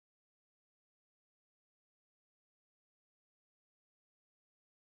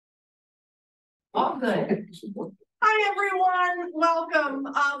All good. Hi, everyone. Welcome.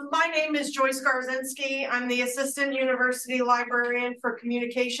 My name is Joyce Garzinski. I'm the Assistant University Librarian for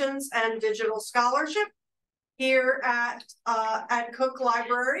Communications and Digital Scholarship here at Cook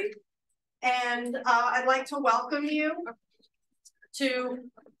Library. And I'd like to welcome you to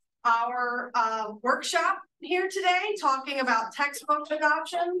our workshop here today, talking about textbook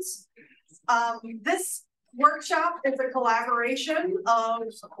adoptions. This workshop is a collaboration of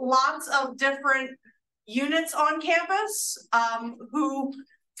lots of different units on campus who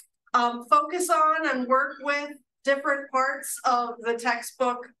focus on and work with different parts of the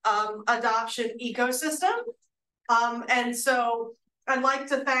textbook adoption ecosystem. And so I'd like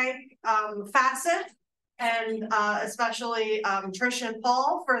to thank Facet and especially Trish and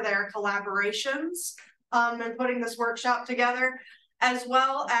Paul for their collaborations in putting this workshop together, as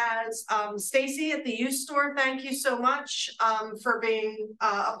well as Stacy at the Youth Store. Thank you so much for being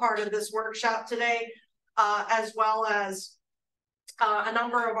a part of this workshop today, as well as a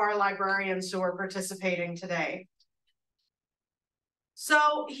number of our librarians who are participating today.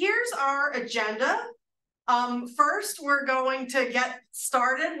 So here's our agenda. First, we're going to get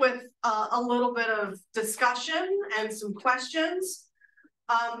started with a little bit of discussion and some questions.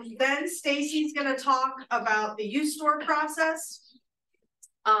 Then Stacy's going to talk about the Youth Store process.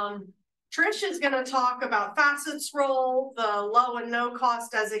 Trish is going to talk about Facet's role, the low and no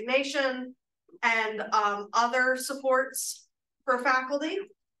cost designation, and other supports for faculty.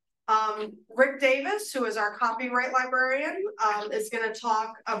 Rick Davis, who is our copyright librarian, is going to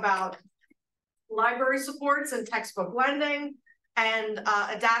talk about library supports and textbook lending and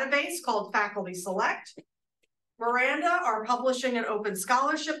a database called Faculty Select. Miranda, our publishing and open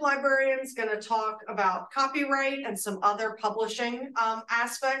scholarship librarian, is going to talk about copyright and some other publishing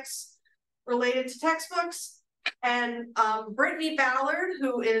aspects related to textbooks. And Brittany Ballard,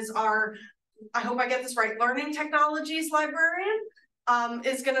 who is our, I hope I get this right, learning technologies librarian,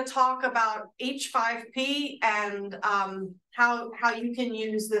 is going to talk about H5P and how you can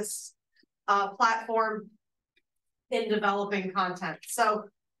use this platform in developing content. So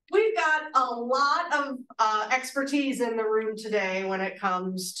we've got a lot of expertise in the room today when it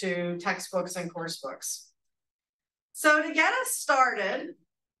comes to textbooks and course books. So to get us started,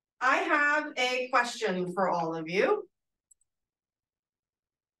 I have a question for all of you.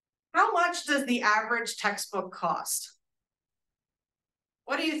 How much does the average textbook cost?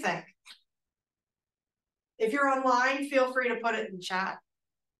 What do you think? If you're online, feel free to put it in chat.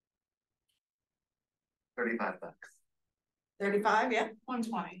 35 bucks. 35, yeah.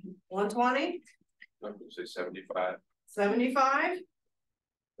 120. 120. I'm gonna say 75. 75.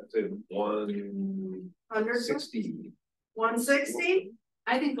 I'd say 160. 160.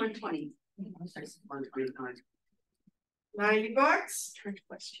 I think 120. 90 bucks. Trick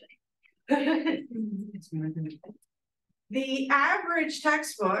question. The average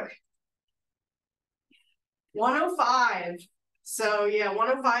textbook, 105. So yeah,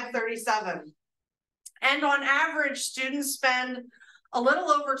 105.37. And on average, students spend a little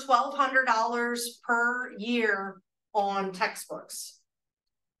over $1,200 per year on textbooks.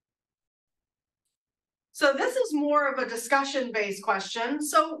 So this is more of a discussion-based question.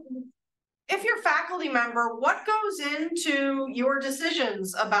 So if you're a faculty member, what goes into your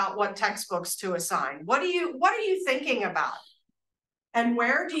decisions about what textbooks to assign? What are you thinking about? And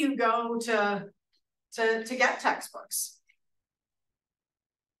where do you go to get textbooks?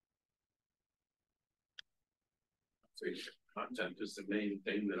 Content is the main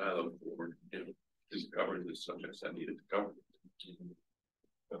thing that I look for, discovering the subjects I needed to cover.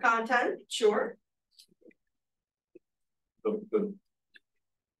 Content, sure. The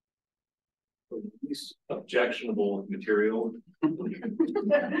least objectionable material,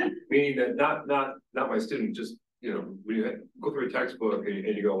 meaning that not my student, just when you go through a textbook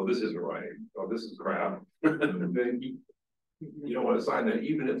and you go, well, this isn't right, oh, this is crap. Then you don't want to sign that,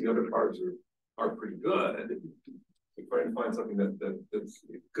 even if the other parts are pretty good. You try and find something that's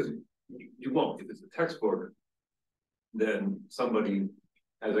because you won't. If it's a textbook, then somebody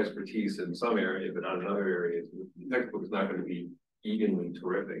has expertise in some area, but not in other areas. The textbook is not going to be evenly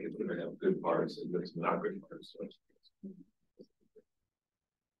terrific. It's going to have good parts and there's not good parts. So.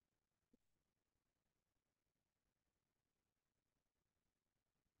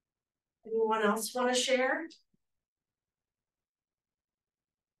 Anyone else want to share?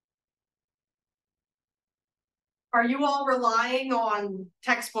 Are you all relying on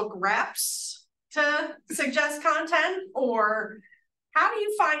textbook reps to suggest content, or how do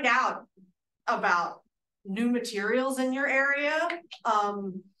you find out about new materials in your area?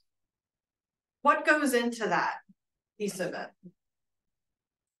 What goes into that piece of it?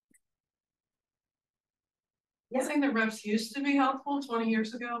 I think the reps used to be helpful 20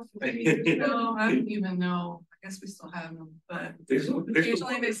 years ago, 50 years ago. I don't even know. I guess we still have them, but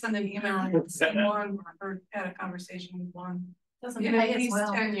usually they send an email and someone or had a conversation with one. Doesn't In pay at as least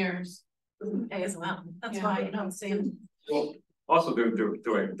well. 10 years. Doesn't pay as well. That's Yeah. why you don't see them. Well, also,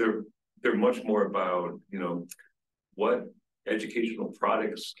 they're much more about, you know, what educational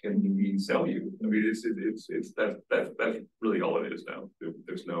products can we sell you? I mean, that's really all it is now.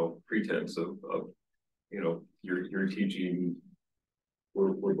 There's no pretense of, you know, you're teaching,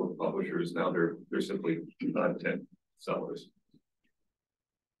 we're book publishers, now they're simply content sellers.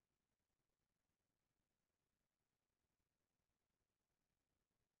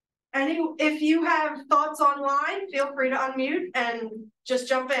 If you have thoughts online, feel free to unmute and just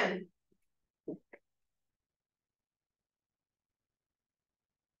jump in.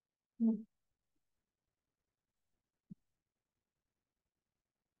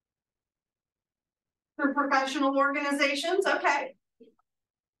 For professional organizations, okay.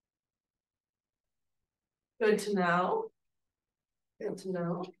 Good to know. Good to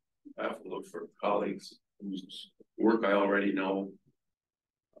know. I have to look for colleagues whose work I already know.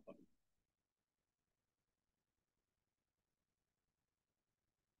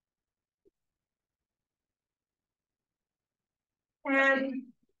 And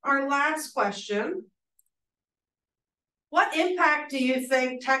our last question. What impact do you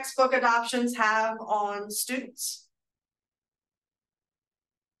think textbook adoptions have on students?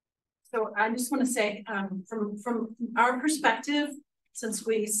 So I just want to say, from our perspective, since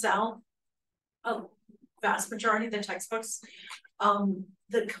we sell a vast majority of the textbooks,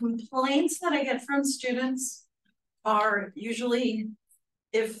 the complaints that I get from students are usually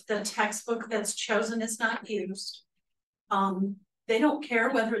if the textbook that's chosen is not used. They don't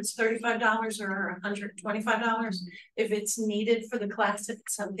care whether it's $35 or $125. If it's needed for the class, if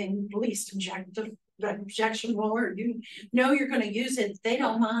it's something least objectionable, or you know you're going to use it, they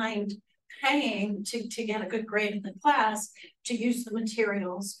don't mind paying to get a good grade in the class to use the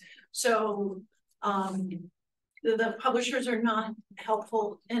materials. So the publishers are not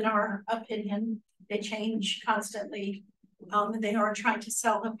helpful in our opinion. They change constantly. They are trying to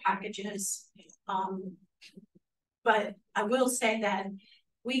sell the packages. But I will say that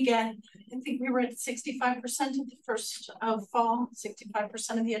we get, I think we were at 65% of the first of fall,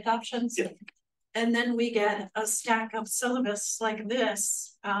 65% of the adoptions. Yeah. And then we get a stack of syllabus like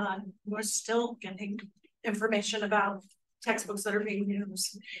this. We're still getting information about textbooks that are being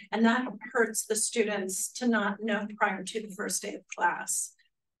used. And that hurts the students to not know prior to the first day of class.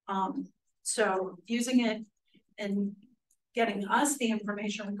 So using it and getting us the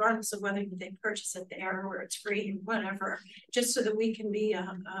information, regardless of whether they purchase it there or it's free, whatever, just so that we can be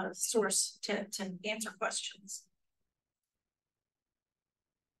a source to answer questions.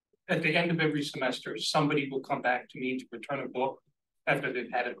 At the end of every semester, somebody will come back to me to return a book after they've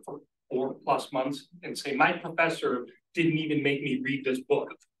had it for 4+ months and say, my professor didn't even make me read this book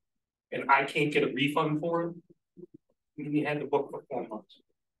and I can't get a refund for it. And you had the book for 4 months.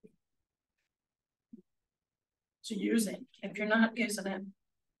 To use it. If you're not using it,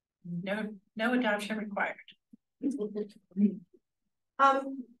 no adoption required.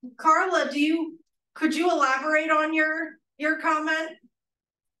 Carla, could you elaborate on your comment?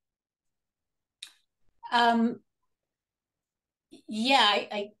 Yeah,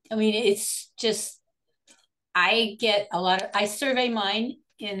 I mean, it's just, I get a lot of, I survey mine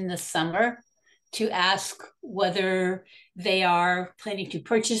in the summer to ask whether they are planning to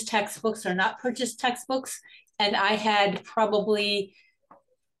purchase textbooks or not purchase textbooks. And I had probably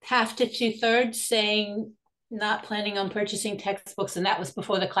 1/2 to 2/3 saying not planning on purchasing textbooks. And that was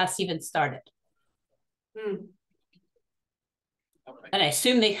before the class even started. And I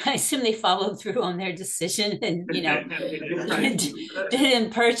assume they followed through on their decision and, you know,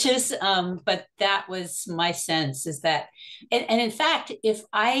 didn't purchase. But that was my sense, is that, and in fact, if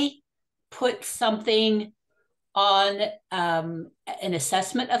I put something on an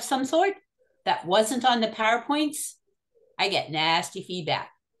assessment of some sort that wasn't on the PowerPoints, I get nasty feedback.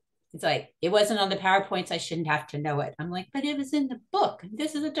 It's like, it wasn't on the PowerPoints, I shouldn't have to know it. I'm like, but it was in the book.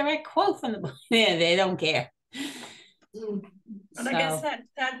 This is a direct quote from the book. Yeah, they don't care. And I guess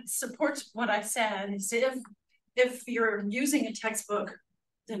that supports what I said, is if you're using a textbook,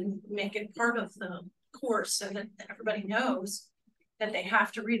 then make it part of the course so that everybody knows that they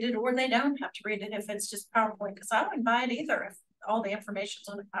have to read it or they don't have to read it if it's just PowerPoint, because I wouldn't buy it either if all the information's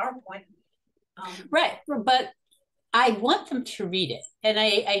on the PowerPoint. Right, but I want them to read it, and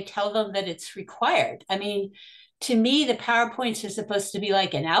I tell them that it's required. I mean, to me, the PowerPoints are supposed to be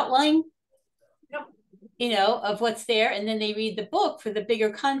like an outline. Yep. you know, of what's there, and then they read the book for the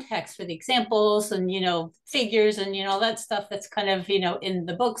bigger context, for the examples and, you know, figures and, you know, that stuff that's kind of, you know, in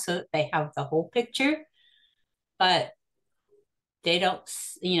the book, so that they have the whole picture. But they don't,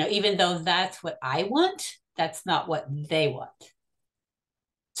 you know, even though that's what I want, that's not what they want.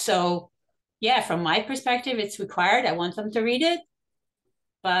 So yeah, from my perspective, it's required. I want them to read it.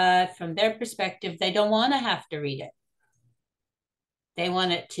 But from their perspective, they don't want to have to read it. They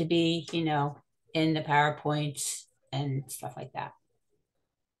want it to be, you know, in the PowerPoints and stuff like that.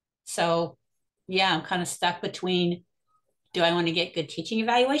 So yeah, I'm kind of stuck between, do I want to get good teaching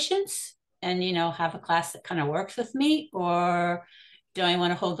evaluations and, you know, have a class that kind of works with me? Or do I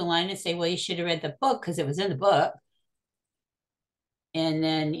want to hold the line and say, well, you should have read the book because it was in the book. And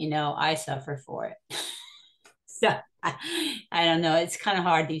then, you know, I suffer for it. So I don't know. It's kind of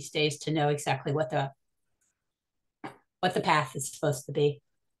hard these days to know exactly what the path is supposed to be.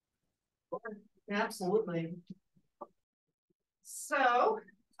 Absolutely. So,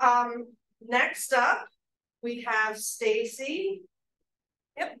 next up, we have Stacy.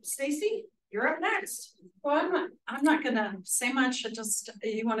 Yep, Stacy, you're up next. Well, I'm not gonna say much.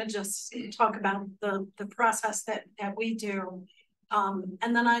 You want to just talk about the process that we do.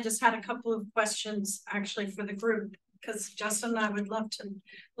 And then I just had a couple of questions actually for the group, because Justin and I would love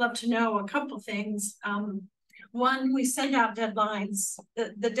to know a couple things. One, we send out deadlines.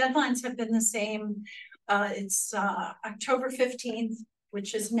 The deadlines have been the same. It's October 15th,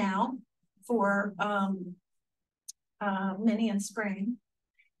 which is now, for mini and spring,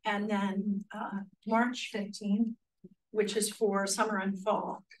 and then March 15th, which is for summer and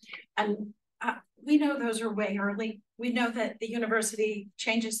fall. And we know those are way early. We know that the university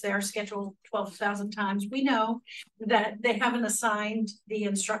changes their schedule 12,000 times. We know that they haven't assigned the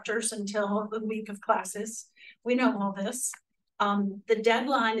instructors until the week of classes. We know all this. The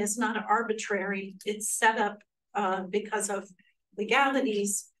deadline is not arbitrary. It's set up because of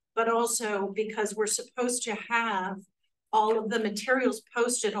legalities, but also because we're supposed to have all of the materials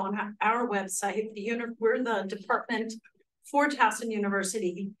posted on our website. We're the department for Towson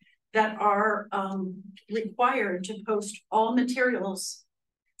University that are required to post all materials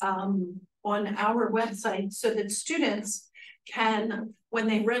on our website, so that students can, when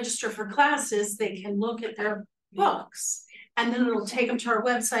they register for classes, they can look at their books, and then it'll take them to our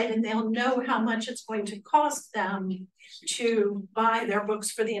website and they'll know how much it's going to cost them to buy their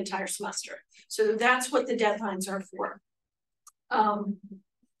books for the entire semester. So that's what the deadlines are for.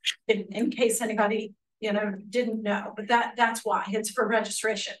 In case anybody, you know, didn't know, but that's why it's for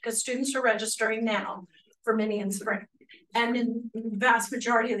registration, because students are registering now for mini and spring. And in the vast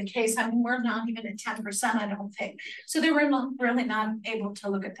majority of the case, I mean, we're not even at 10%, I don't think. So they were really not able to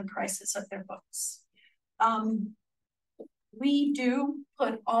look at the prices of their books. We do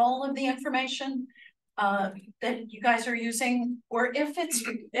put all of the information that you guys are using, or if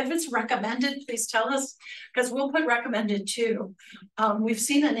it's recommended, please tell us, because we'll put recommended too. We've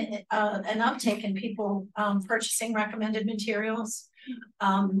seen an uptake in people purchasing recommended materials.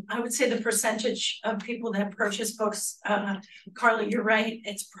 I would say the percentage of people that purchase books, Carly, you're right,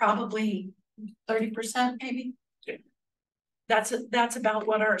 it's probably 30% maybe. That's about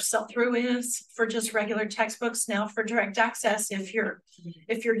what our sell-through is for just regular textbooks. Now for direct access, if you're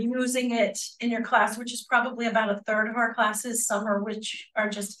using it in your class, which is probably about a third of our classes, some are which are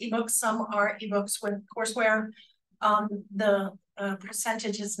just ebooks, some are ebooks with courseware, the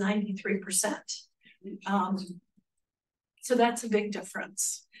percentage is 93%. So that's a big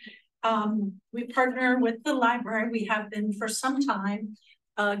difference. We partner with the library. We have been for some time,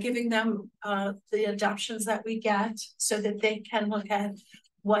 giving them the adoptions that we get so that they can look at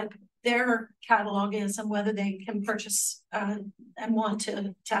what their catalog is and whether they can purchase and want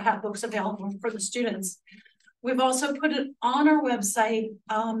to have books available for the students. We've also put it on our website.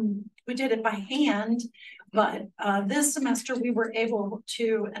 We did it by hand, but this semester we were able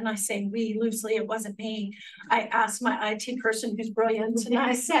to, and I say we loosely, it wasn't me. I asked my IT person who's brilliant, and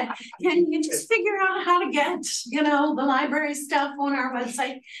I said, can you just figure out how to get, you know, the library stuff on our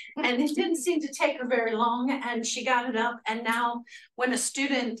website? And it didn't seem to take her very long, and she got it up. And now when a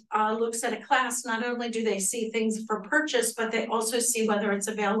student looks at a class, not only do they see things for purchase, but they also see whether it's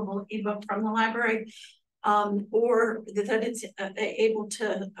available ebook from the library, or that it's able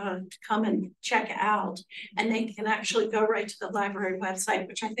to come and check out, and they can actually go right to the library website,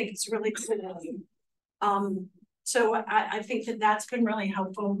 which I think is really cool. So I think that that's been really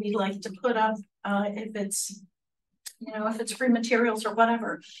helpful. We like to put up, if it's, you know, if it's free materials or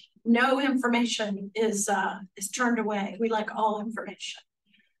whatever, no information is turned away. We like all information.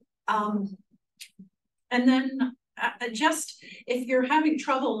 And then just if you're having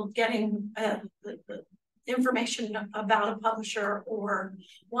trouble getting information about a publisher or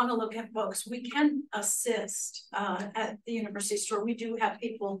want to look at books, we can assist at the university store. We do have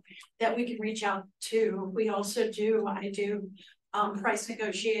people that we can reach out to. We also do, I do price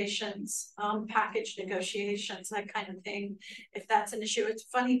negotiations, package negotiations, that kind of thing, if that's an issue. It's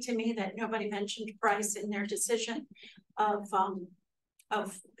funny to me that nobody mentioned price in their decision of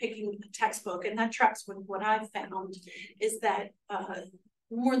picking a textbook, and that tracks with what I've found is that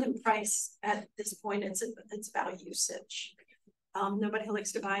more than price at this point, it's about usage. Nobody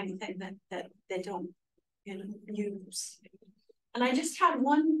likes to buy anything that they don't, you know, use. And I just had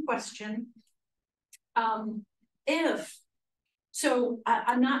one question. So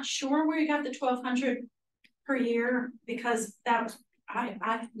I'm not sure where you got the 1,200 per year, because that was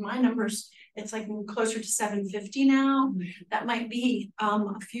my numbers, it's like closer to 750 now. That might be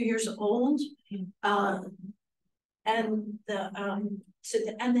a few years old. And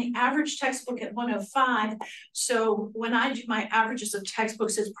the average textbook at 105. So when I do my averages of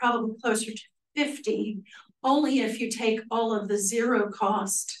textbooks, it's probably closer to 50, only if you take all of the zero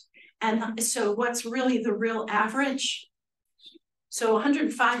cost. And so what's really the real average? So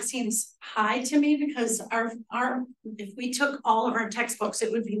 105 seems high to me, because our if we took all of our textbooks,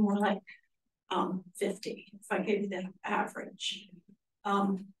 it would be more like 50 if I gave you the average.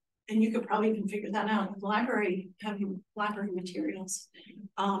 And you could probably even figure that out with library, having library materials.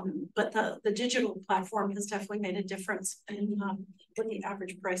 But the digital platform has definitely made a difference in what the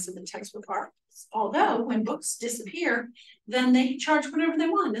average price of the textbook are. Although when books disappear, then they charge whatever they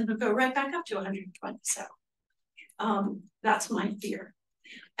want and they'll go right back up to 120. So that's my fear.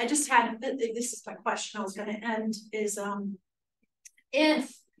 I just had, this is my question I was going to end, is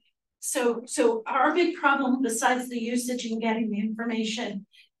so our big problem besides the usage and getting the information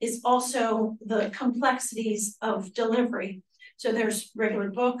is also the complexities of delivery. So there's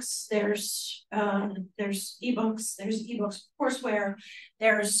regular books, there's ebooks, there's ebooks courseware,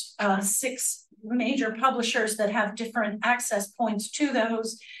 there's 6 major publishers that have different access points to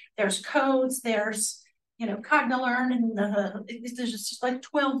those. There's codes, there's, you know, Cognilearn, and there's just like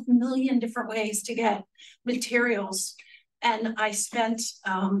 12 million different ways to get materials. And I spent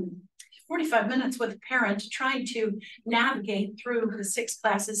 45 minutes with a parent trying to navigate through the 6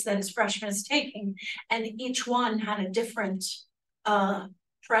 classes that his freshman is taking, and each one had a different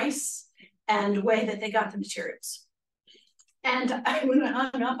price and way that they got the materials. And when I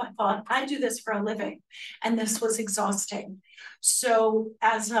hung up, I thought, I do this for a living, and this was exhausting. So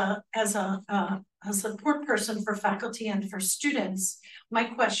as a support person for faculty and for students, my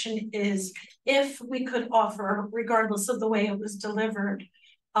question is, if we could offer, regardless of the way it was delivered,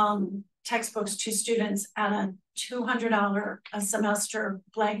 textbooks to students at a $200 a semester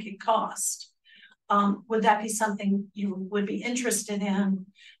blanket cost, would that be something you would be interested in?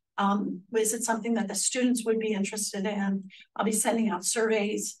 Is it something that the students would be interested in? I'll be sending out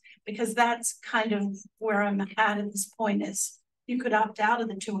surveys, because that's kind of where I'm at this point, is you could opt out of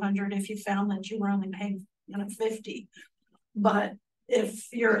the 200 if you found that you were only paying, you know, 50. But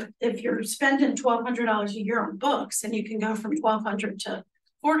if you're spending $1,200 a year on books and you can go from 1,200 to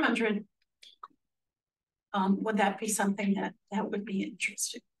 400, would that be something that would be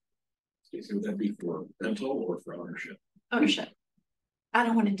interesting? So would that be for rental or for ownership? Ownership. I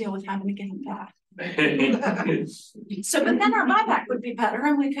don't want to deal with having to get them back. So, but then our buyback would be better,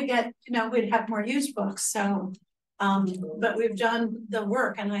 and we could get, you know, we'd have more used books. So, but we've done the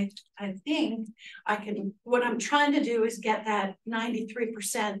work, and I think I can, what I'm trying to do is get that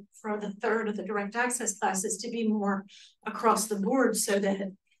 93% for the third of the direct access classes to be more across the board, so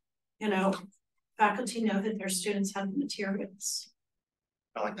that, you know, faculty know that their students have the materials.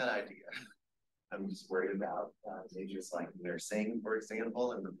 I like that idea. I'm just worried about majors like nursing, for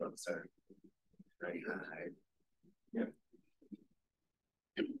example, and the books are very high. Yeah.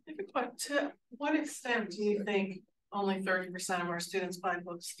 But to what extent do you think only 30% of our students buy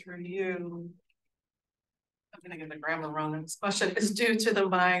books through you? I'm gonna get the grammar wrong in this question. Is due to them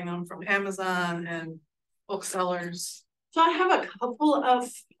buying them from Amazon and booksellers? So I have a couple of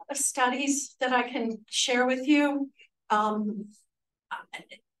studies that I can share with you.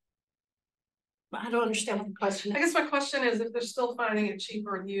 I don't understand what the question is. I guess my question is, if they're still finding it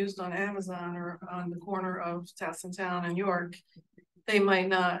cheaper used on Amazon or on the corner of Tassintown and York, they might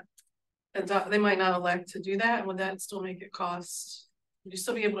not elect to do that. And would that still make it cost? Would you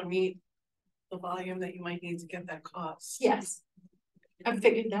still be able to meet the volume that you might need to get that cost? Yes, I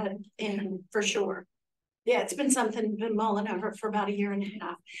figured that in for sure. Yeah, it's been something been mulling over for about 1.5 years.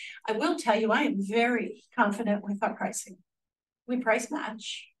 I will tell you, I am very confident with our pricing. We price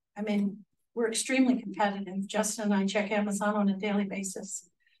match. I mean, we're extremely competitive. Justin and I check Amazon on a daily basis.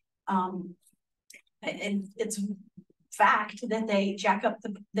 and it's fact that they jack up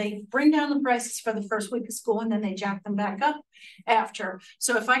they bring down the prices for the first week of school and then they jack them back up after.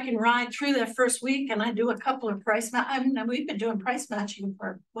 So if I can ride through that first week and I do a couple of we've been doing price matching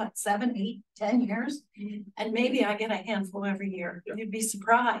for what, 7, 8, 10 years, and maybe I get a handful every year. You'd be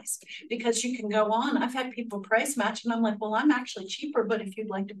surprised because you can go on. I've had people price match and I'm like, well, I'm actually cheaper, but if you'd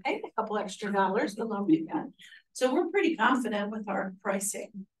like to pay a couple extra dollars, then I'll do that. So we're pretty confident with our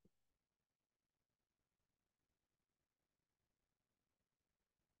pricing.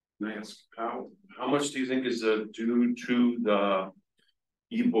 Can I ask how much do you think is due to the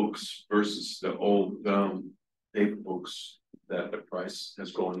ebooks versus the old paper books that the price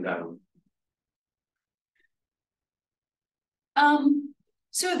has gone down?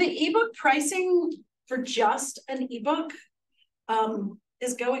 So the ebook pricing for just an ebook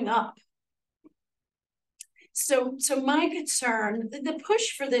is going up. So my concern, the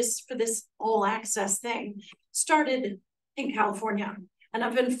push for this all access thing started in California. And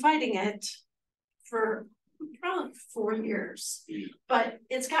I've been fighting it for probably 4 years, but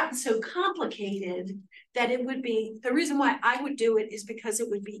it's gotten so complicated that it would be, the reason why I would do it is because it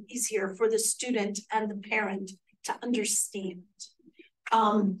would be easier for the student and the parent to understand.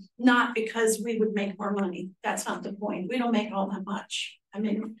 Not because we would make more money. That's not the point. We don't make all that much. I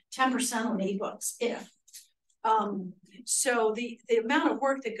mean, 10% on ebooks, if. So the amount of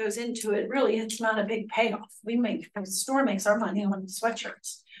work that goes into it, really, it's not a big payoff. The store makes our money on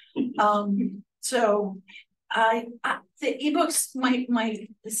sweatshirts. So the ebooks,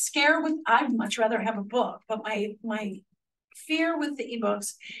 the scare with, I'd much rather have a book, but my fear with the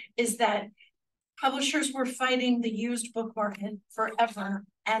ebooks is that publishers were fighting the used book market forever,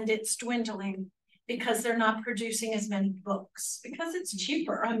 and it's dwindling because they're not producing as many books because it's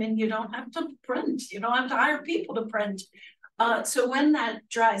cheaper. I mean, you don't have to print, you don't have to hire people to print. So when that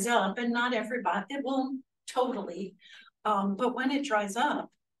dries up, and not everybody, it won't totally, but when it dries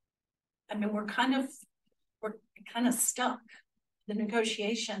up, I mean, we're kind of stuck. The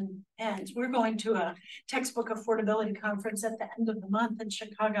negotiation ends. We're going to a textbook affordability conference at the end of the month in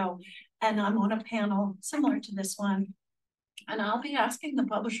Chicago, and I'm on a panel similar to this one. And I'll be asking the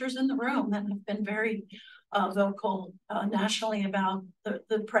publishers in the room that have been very vocal nationally about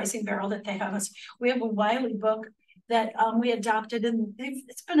the pricing barrel that they have us. We have a Wiley book that we adopted, and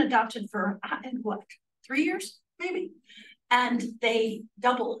it's been adopted for what, 3 years maybe, and they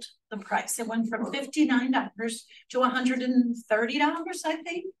doubled the price. It went from $59 to $130, I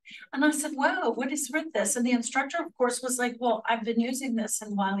think. And I said, "Whoa, what is with this?" And the instructor, of course, was like, "Well, I've been using this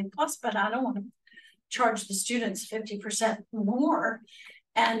in Wiley Plus, but I don't want to charge the students 50% more."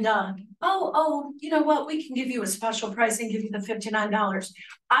 And oh, you know what? We can give you a special price and give you the $59.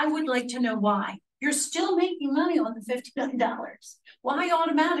 I would like to know why. You're still making money on the $59. Why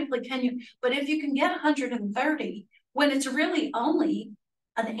automatically can you? But if you can get $130 when it's really only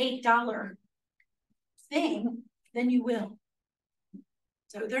an $8 thing, then you will.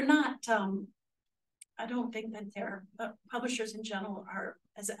 So they're not. I don't think that their publishers in general are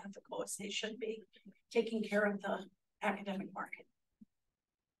as ethical as they should be, taking care of the academic market.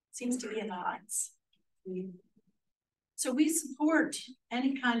 Seems to be at odds. So we support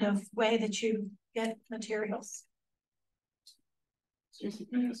any kind of way that you get materials.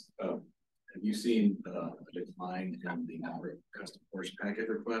 Have you seen a decline in the number of custom course packet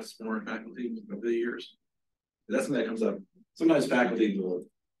requests from our faculty over the years? That's when that comes up. Sometimes faculty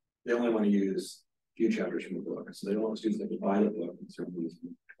they only want to use a few chapters from the book, so they don't want students that can buy the book and certainly use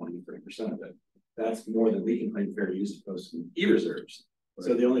 20-30% of it. That's more than we can claim fair use as opposed to e-reserves.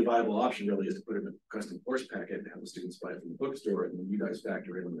 So the only viable option really is to put in a custom course packet and have the students buy it from the bookstore, and then you guys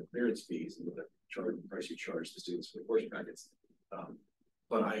factor in the clearance fees and the price you charge the students for the course packets.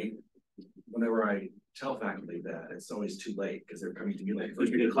 But whenever I tell faculty that, it's always too late because they're coming to me like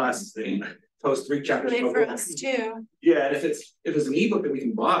first week of classes, they post 3 chapters. For us too. Yeah, and if it's an ebook that we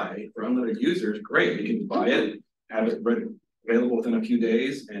can buy for unlimited users, great. We can buy it, have it available within a few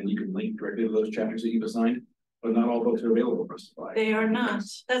days, and you can link directly to those chapters that you've assigned. But not all books are available for us to buy. They are not.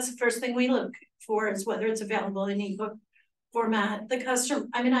 That's the first thing we look for, is whether it's available in ebook format. The custom,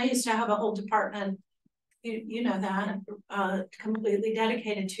 I mean, I used to have a whole department, you know that, completely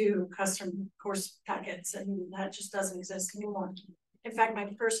dedicated to custom course packets, and that just doesn't exist anymore. In fact, my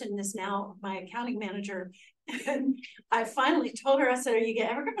person is now my accounting manager. And I finally told her, I said, "Are you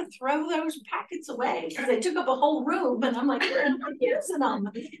ever going to throw those packets away? Because they took up a whole room." And I'm like, "We're not using them."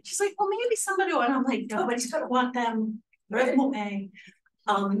 She's like, "Well, maybe somebody will." And I'm like, "Nobody's going to want them. Throw them away."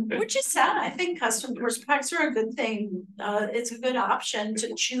 Which is sad. I think custom course packs are a good thing. It's a good option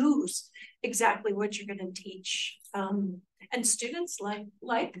to choose exactly what you're going to teach. And students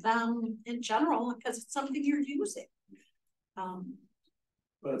like them in general, because it's something you're using.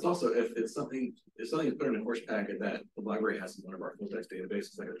 But it's also, if something is put in a course packet that the library has in one of our full text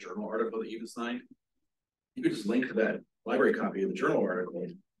databases, like a journal article that you've assigned, you could just link to that library copy of the journal article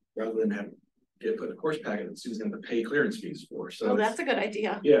rather than have get put in a course packet that students have to pay clearance fees for. So that's a good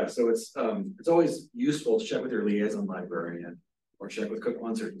idea. Yeah, so it's always useful to check with your liaison librarian or check with Cook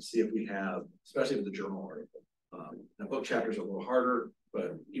Munzer to see if we have, especially with the journal article. The book chapters are a little harder,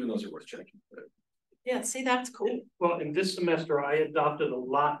 but even those are worth checking. But yeah, see, that's cool. Well, in this semester, I adopted a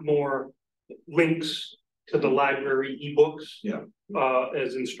lot more links to the library ebooks. Yeah.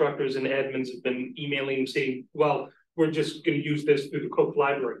 As instructors and admins have been emailing saying, well, we're just going to use this through the Cook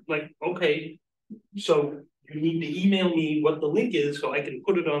Library. Like, okay, so you need to email me what the link is so I can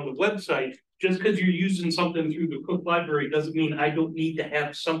put it on the website. Just because you're using something through the Cook Library doesn't mean I don't need to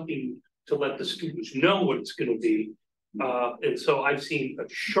have something to let the students know what it's going to be. And so I've seen a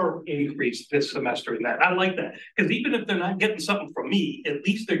sharp increase this semester in that. I like that, because even if they're not getting something from me, at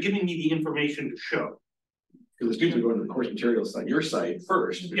least they're giving me the information to show. because the students are going to the course materials site, your site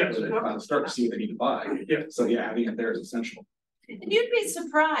first, Yes. before they start to see what they need to buy. Yeah. So yeah, having it there is essential. And you'd be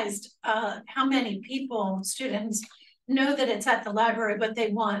surprised how many people, students, know that it's at the library, but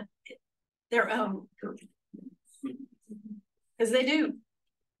they want their own. Because they do.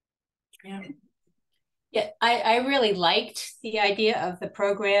 Yeah. Yeah, I really liked the idea of the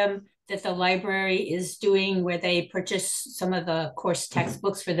program that the library is doing where they purchase some of the course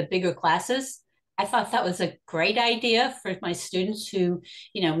textbooks for the bigger classes. I thought that was a great idea for my students who,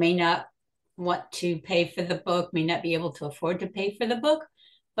 you know, may not want to pay for the book, may not be able to afford to pay for the book.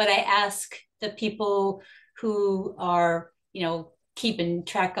 But I ask the people who are, you know, keeping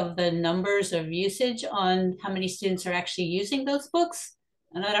track of the numbers of usage on how many students are actually using those books.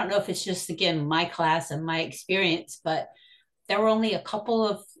 And I don't know if it's just, again, my class and my experience, but there were only a couple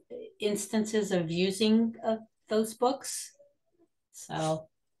of instances of using those books. So,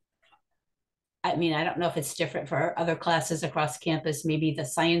 I mean, I don't know if it's different for other classes across campus, maybe the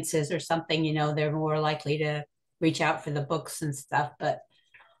sciences or something, you know, they're more likely to reach out for the books and stuff, but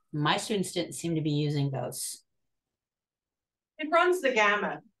my students didn't seem to be using those. It runs the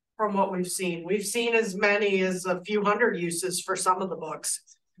gamut from what we've seen. We've seen as many as a few hundred uses for some of the books.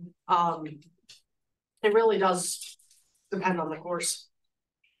 It really does depend on the course.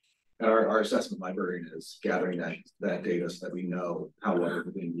 Our assessment librarian is gathering that data so that we know how well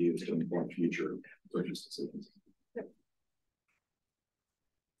it's being used to inform future purchase decisions.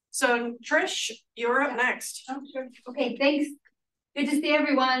 So Trish, you're up next. Oh, sure. Okay, thanks. Good to see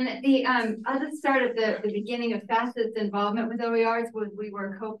everyone. I'll just start at the beginning of FACET's involvement with OERs. We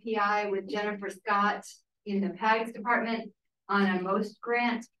were co-PI with Jennifer Scott in the PAGS department on a MOST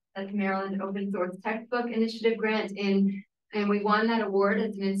grant, that's Maryland Open Source Textbook Initiative grant, and we won that award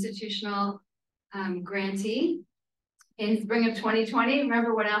as an institutional grantee in spring of 2020.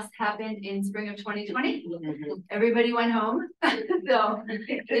 Remember what else happened in spring of 2020? Everybody went home. So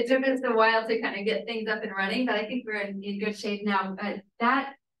it took us a while to kind of get things up and running, but I think we're in good shape now.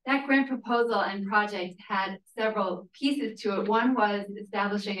 That grant proposal and project had several pieces to it. One was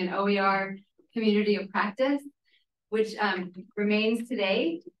establishing an OER community of practice, which remains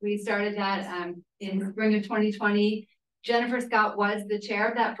today. We started that in spring of 2020. Jennifer Scott was the chair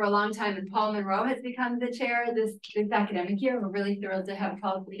of that for a long time, and Paul Monroe has become the chair this academic year. We're really thrilled to have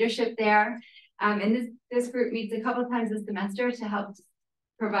Paul's leadership there. And this group meets a couple of times a semester to help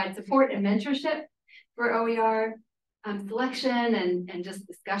provide support and mentorship for OER selection and just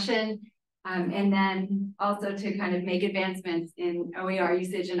discussion. And then also to kind of make advancements in OER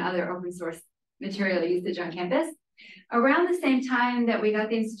usage and other open source material usage on campus. Around the same time that we got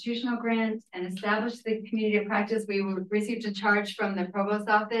the institutional grant and established the community of practice, we received a charge from the provost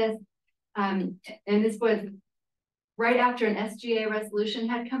office. And this was right after an SGA resolution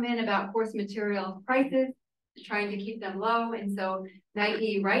had come in about course material prices, trying to keep them low. And so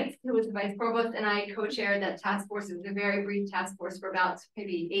Maggie Wright, who was the vice provost, and I co-chaired that task force. It was a very brief task force for about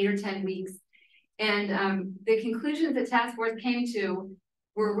maybe 8 or 10 weeks. And the conclusions the task force came to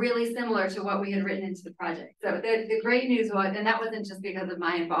were really similar to what we had written into the project. So the great news was, and that wasn't just because of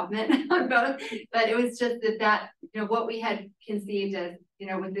my involvement on both, but it was just that you know, what we had conceived as, you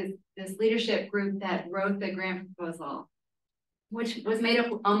know, with this leadership group that wrote the grant proposal, which was made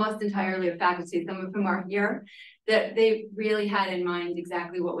up almost entirely of faculty, some of whom are here, that they really had in mind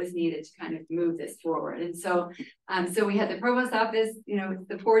exactly what was needed to kind of move this forward. And so, so we had the provost office, you know,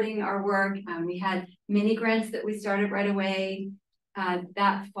 supporting our work. We had mini grants that we started right away.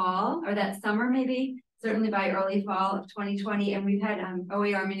 That fall or that summer, maybe certainly by early fall of 2020, and we've had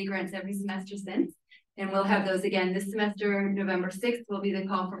OER mini grants every semester since. And we'll have those again this semester. November 6th will be the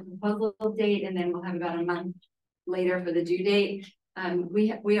call for proposal date, and then we'll have about a month later for the due date.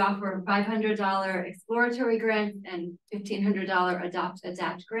 We offer $500 exploratory grants and $1,500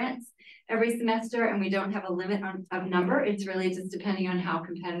 adapt grants every semester, and we don't have a limit of number. It's really just depending on how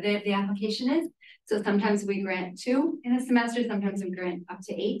competitive the application is. So sometimes we grant 2 in a semester, sometimes we grant up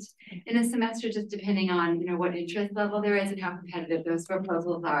to 8 in a semester, just depending on, you know, what interest level there is and how competitive those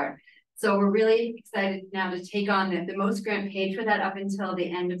proposals are. So we're really excited now to take on the most grant paid for that up until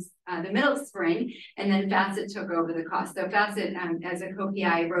the end of the middle of spring, and then Facet took over the cost. So Facet, as a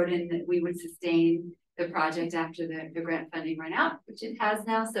co-PI, wrote in that we would sustain the project after the grant funding ran out, which it has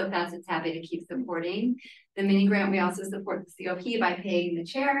now. So Facet's happy to keep supporting the mini grant. We also support the COP by paying the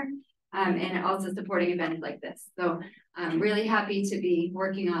chair, and also supporting events like this. So I'm really happy to be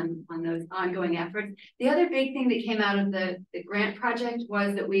working on those ongoing efforts. The other big thing that came out of the grant project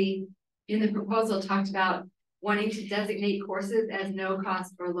was that we, in the proposal, talked about wanting to designate courses as no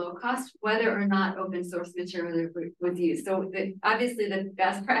cost or low cost, whether or not open source material was used. So obviously the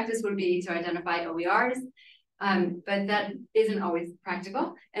best practice would be to identify OERs, but that isn't always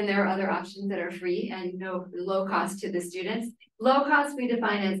practical. And there are other options that are free and no low cost to the students. Low cost we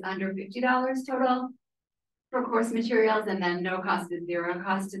define as under $50 total for course materials, and then no cost is $0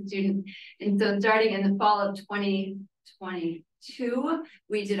 cost to students. And so starting in the fall of 2022,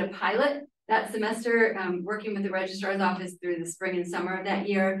 we did a pilot that semester, working with the registrar's office through the spring and summer of that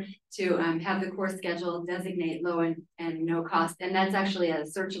year to have the course schedule designate low and no cost. And that's actually a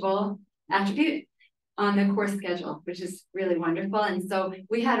searchable attribute on the course schedule, which is really wonderful. And so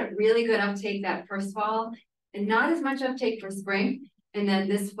we had a really good uptake that first fall and not as much uptake for spring. And then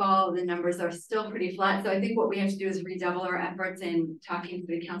this fall, the numbers are still pretty flat. So I think what we have to do is redouble our efforts in talking to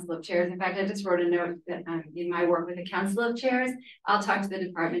the Council of Chairs. In fact, I just wrote a note that in my work with the Council of Chairs, I'll talk to the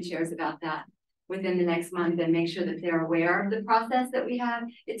department chairs about that within the next month and make sure that they're aware of the process that we have.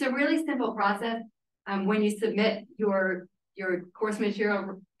 It's a really simple process. When you submit your course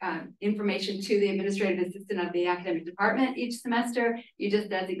material information to the administrative assistant of the academic department each semester, you just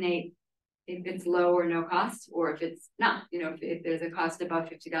designate if it's low or no cost, or if it's not, you know, if there's a cost above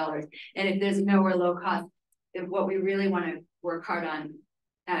 $50. And if there's no or low cost, what we really want to work hard on,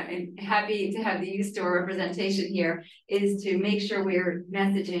 and happy to have the U-Store representation here, is to make sure we're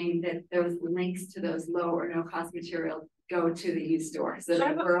messaging that those links to those low or no cost materials go to the U-Store so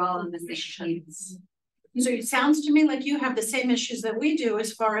that we're all on the same sheet. So it sounds to me like you have the same issues that we do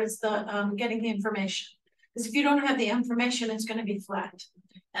as far as the getting the information. Because if you don't have the information, it's going to be flat.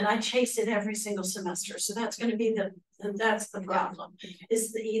 And I chase it every single semester. So that's going to be that's the problem.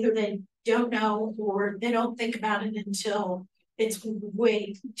 Is that either they don't know or they don't think about it until it's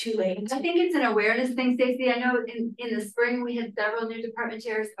way too late. I think it's an awareness thing, Stacey. I know in the spring we had several new department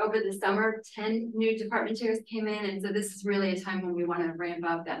chairs. Over the summer, 10 new department chairs came in, and so this is really a time when we want to ramp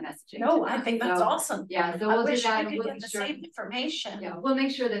up that messaging. No, I think that's awesome. Yeah, so we'll do that. We could get the same information. Yeah, we'll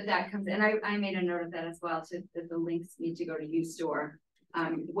make sure that that comes in. I made a note of that as well, that the links need to go to U-Store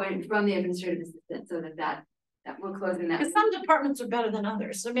from the administrative assistant, so that we're closing that. Because some departments are better than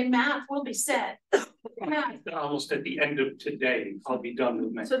others. I mean, math will be said. Almost at the end of today, I'll be done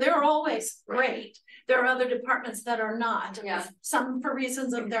with math. So they're always great. There are other departments that are not. Yeah. Some for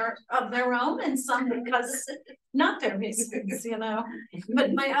reasons of their own, and some because not their reasons, you know.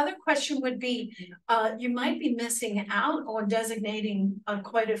 But my other question would be, you might be missing out on designating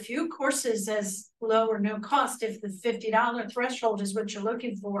quite a few courses as low or no cost if the $50 threshold is what you're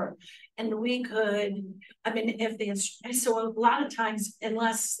looking for. And we could, I mean, so a lot of times,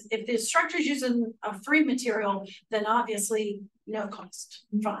 if the instructor's using a free material, then obviously no cost,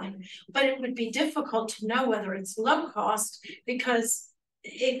 fine. But it would be difficult to know whether it's low cost because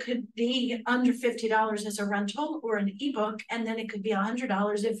it could be under $50 as a rental or an ebook, and then it could be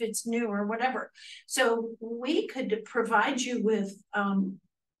 $100 if it's new or whatever. So we could provide you with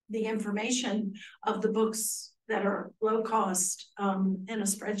the information of the books that are low cost in a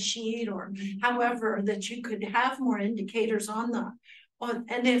spreadsheet or however that you could have more indicators on them.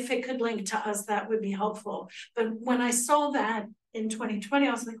 And if it could link to us, that would be helpful. But when I saw that in 2020,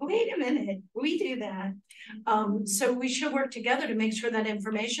 I was like, wait a minute, we do that. So we should work together to make sure that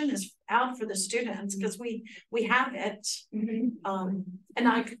information is out for the students because we have it. And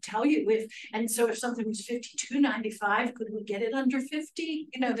I could tell you if something was $52.95, could we get it under 50?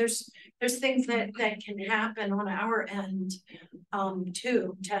 You know, there's things that can happen on our end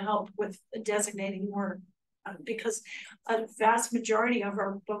too to help with designating more because a vast majority of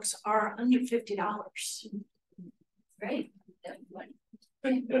our books are under $50. Right.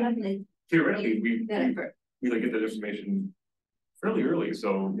 Theoretically, we like get that information fairly early,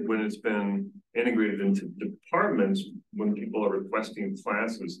 so when it's been integrated into departments, when people are requesting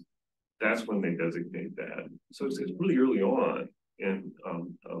classes, that's when they designate that. So it's really early on in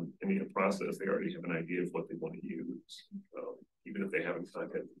the process. They already have an idea of what they want to use, even if they haven't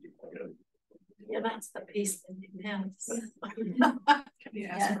contacted people yet. Yeah, that's the piece that demands.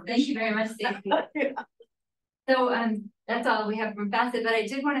 Yeah, thank you very much, Stacey. So that's all we have from Facet, but I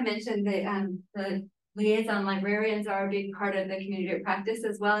did want to mention the liaison librarians are a big part of the community of practice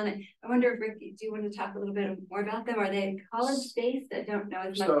as well. And I wonder if Rick, do you want to talk a little bit more about them? Are they college based? I don't know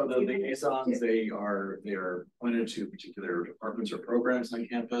as much. So the liaisons, they are appointed to particular departments or programs on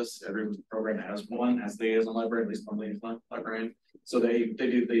campus. Every program has one, has the liaison librarian, at least one liaison librarian. So they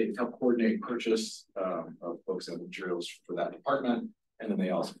help coordinate purchase of books and materials for that department, and then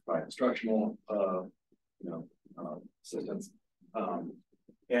they also provide instructional assistance.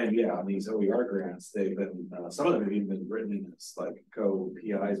 And yeah, on these OER grants, they've been, some of them have even been written as like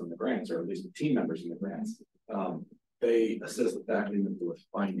co-PIs on the grants, or at least team members in the grants. They assist the faculty member with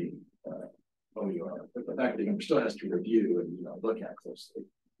finding OER, but the faculty member still has to review and look at closely.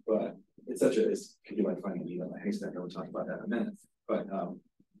 But it's can be like finding a needle in a haystack. We'll talk about that in a minute. But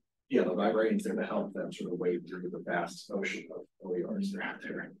yeah, the librarians there to help them sort of wade through the vast ocean of OERs that are out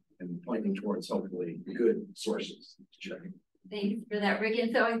there and pointing towards hopefully good sources to check. Thanks for that, Rick.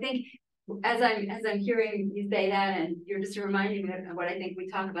 And so I think as I'm hearing you say that, and you're just reminding me of what I think we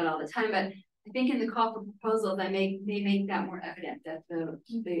talk about all the time, but I think in the call for proposals, I may make that more evident that the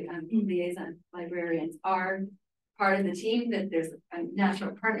liaison librarians are part of the team, that there's a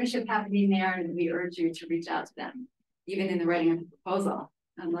natural partnership happening there, and we urge you to reach out to them, even in the writing of the proposal,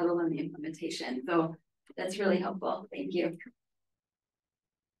 let alone the implementation. So that's really helpful. Thank you.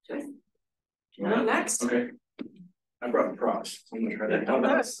 Joyce? Next. Okay. I brought the props. I'm gonna try to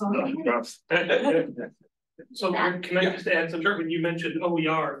props. So can I just add something? When you mentioned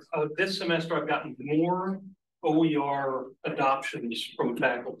OER, this semester I've gotten more OER adoptions from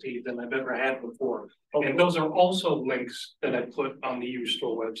faculty than I've ever had before. And those are also links that I put on the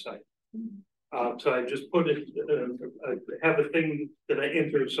UStore website. So I just put it, I have a thing that I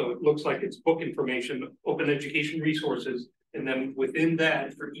enter, so it looks like it's book information, open education resources, and then within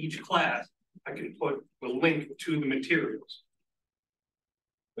that, for each class, I can put the link to the materials.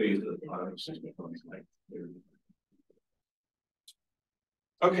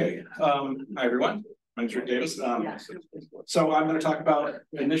 Okay, hi everyone. My name's Rick Davis. So I'm going to talk about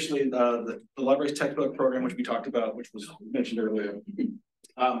initially the library's textbook program, which we talked about, which was mentioned earlier.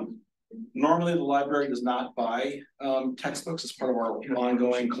 Normally, the library does not buy textbooks as part of our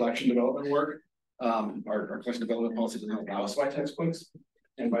ongoing collection development work. Our collection development policy does not allow us to buy textbooks.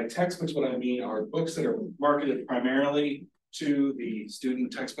 And by textbooks, what I mean are books that are marketed primarily to the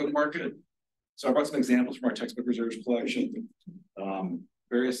student textbook market. So I brought some examples from our textbook reserves collection,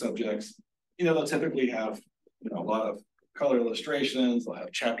 various subjects. They'll typically have a lot of color illustrations, they'll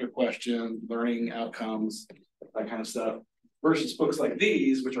have chapter questions, learning outcomes, that kind of stuff, versus books like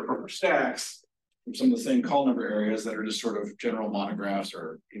these, which are from our stacks from some of the same call number areas that are just sort of general monographs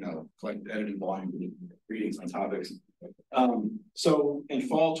or collect edited volume readings on topics. So in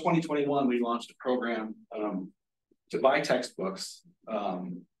fall 2021, we launched a program to buy textbooks,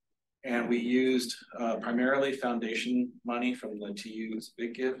 and we used primarily foundation money from the TU's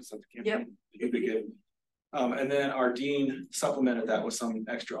Big Give. Is that the campaign? Yep. Big Give. And then our dean supplemented that with some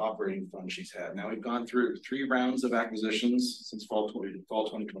extra operating funds she's had. Now we've gone through 3 rounds of acquisitions since fall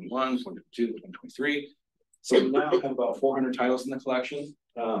 2021, 2022, 2023. So we now have about 400 titles in the collection.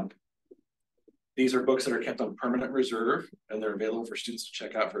 These are books that are kept on permanent reserve, and they're available for students to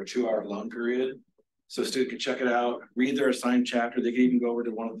check out for a 2-hour loan period. So a student can check it out, read their assigned chapter. They can even go over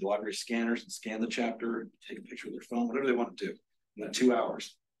to one of the library scanners and scan the chapter, take a picture of their phone, whatever they want to do in that 2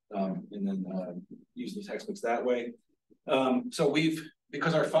 hours. And then use the textbooks that way. So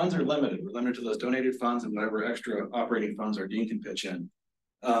because our funds are limited, we're limited to those donated funds and whatever extra operating funds our dean can pitch in.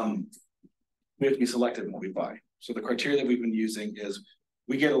 We have to be selective in what we buy. So the criteria that we've been using is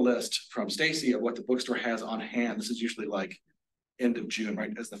we get a list from Stacy of what the bookstore has on hand. This is usually like end of June,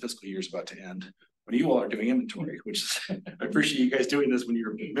 right, as the fiscal year is about to end. When you all are doing inventory, which is, I appreciate you guys doing this when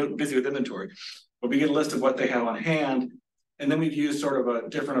you're busy with inventory, but we get a list of what they have on hand. And then we've used sort of a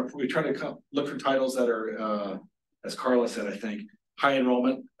different, we try to look for titles that are, as Carla said, I think, high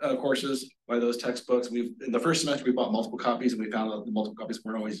enrollment courses by those textbooks. In the first semester, we bought multiple copies and we found out the multiple copies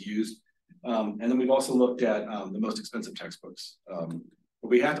weren't always used. And then we've also looked at the most expensive textbooks. But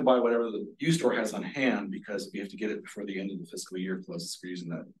we have to buy whatever the UStore has on hand because we have to get it before the end of the fiscal year, plus we're using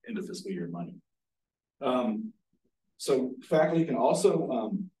that end of fiscal year money. So faculty can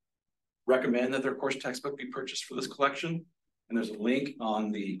also recommend that their course textbook be purchased for this collection. And there's a link on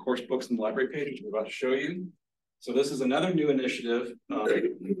the course books in the library page, which we're about to show you. So this is another new initiative.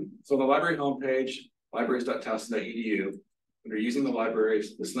 So the library homepage, libraries.towson.edu, when you're using the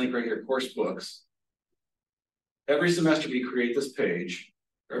libraries, this link right here, course books. Every semester we create this page,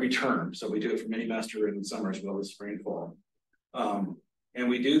 every term. So we do it for mini semester and summer as well as spring and fall. And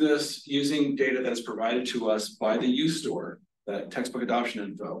we do this using data that's provided to us by the U Store, that textbook adoption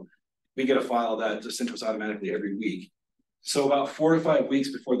info. We get a file that just sent to us automatically every week. So about 4 to 5 weeks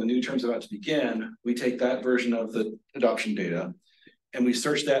before the new term's about to begin, we take that version of the adoption data and we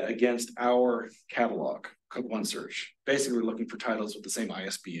search that against our catalog, Cook One Search. Basically, we're looking for titles with the same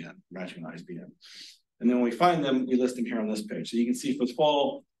ISBN, matching ISBN. And then when we find them, we list them here on this page. So you can see for the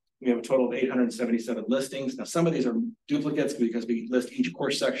fall, we have a total of 877 listings. Now, some of these are duplicates because we list each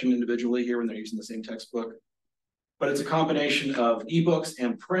course section individually here when they're using the same textbook. But it's a combination of ebooks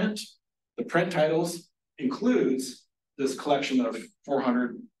and print. The print titles includes this collection of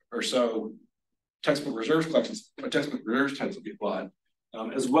 400 or so textbook reserves collections, textbook reserves titles that we bought,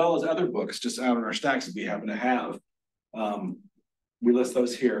 as well as other books just out in our stacks that we happen to have. We list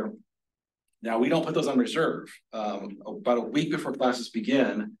those here. Now, we don't put those on reserve. About a week before classes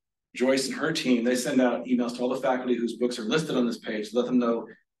begin, Joyce and her team, they send out emails to all the faculty whose books are listed on this page to let them know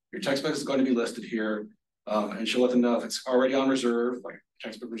your textbook is going to be listed here. And she'll let them know if it's already on reserve, like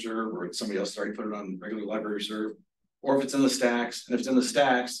textbook reserve, or somebody else already put it on regular library reserve, or if it's in the stacks. And if it's in the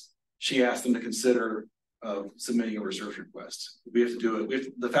stacks, she asked them to consider submitting a reserve request. We have to do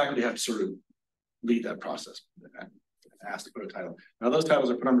it. The faculty have to sort of lead that process. Asked to put a title. Now those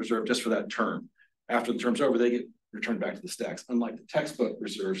titles are put on reserve just for that term. After the term's over, they get returned back to the stacks. Unlike the textbook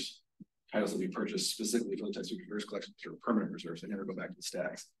reserves titles that we purchased specifically for the textbook reserves collection, which are permanent reserves, they never go back to the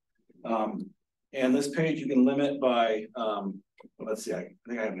stacks. And this page you can limit by, let's see, I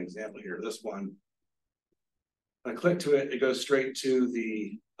think I have an example here. This one, I click to it, it goes straight to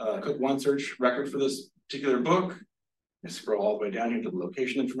the Cook One Search record for this particular book. I scroll all the way down here to the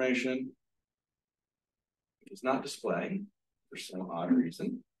location information. Does not display for some odd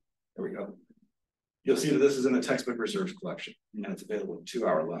reason. There we go. You'll see that this is in the textbook reserves collection, and it's available at 2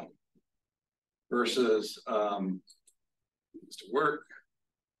 hour loan. Versus to work.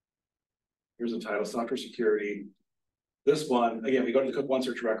 Here's the title, software security. This one, again, we go to the Cook One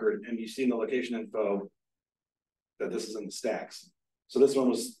Search record, and you see in the location info that this is in the stacks. So this one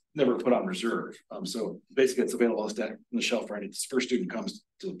was never put on reserve. So basically, it's available on the shelf for any first student comes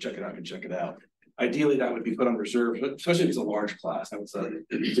to check it out and check it out. Ideally, that would be put on reserve, but especially if it's a large class. I would say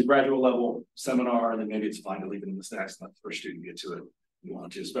it's a graduate level seminar, and then maybe it's fine to leave it in the stacks and let the first student get to it if you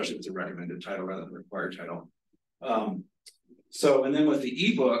want to, especially if it's a recommended title rather than a required title. And then with the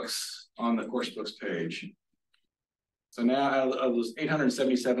ebooks on the course books page. So now out of those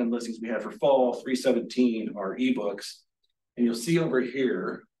 877 listings we have for fall, 317 are ebooks. And you'll see over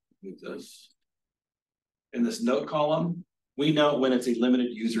here, move this, in this note column, we know when it's a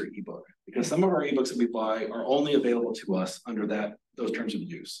limited user ebook, because some of our ebooks that we buy are only available to us under those terms of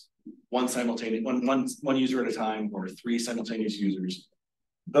use. One user at a time, or 3 simultaneous users.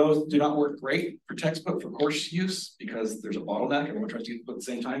 Those do not work great for textbook, for course use, because there's a bottleneck. Everyone tries to use the book at the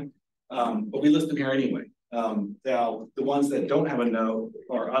same time. But we list them here anyway. Now, the ones that don't have a note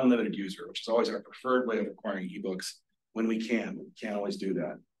are unlimited user, which is always our preferred way of acquiring ebooks when we can. We can't always do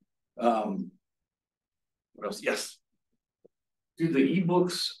that. What else? Yes. Do the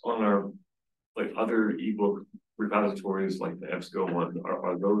ebooks on our other ebook repositories like the EBSCO one,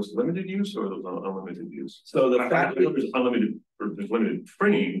 are those limited use or are those unlimited use? So the fact that there's unlimited or there's limited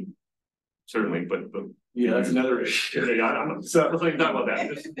printing, certainly, but yeah, that's another issue. So let's talk about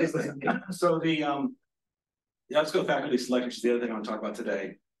that. So the EBSCO faculty select, which is the other thing I want to talk about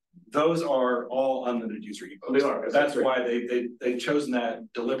today. Those are all unlimited user ebooks. They are. That's why they've chosen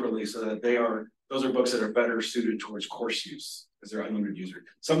that deliberately, so that those are books that are better suited towards course use, because they're unlimited user.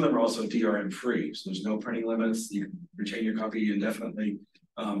 Some of them are also DRM free, so there's no printing limits. You can retain your copy indefinitely.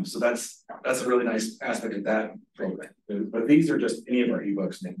 So that's a really nice aspect of that program. But these are just any of our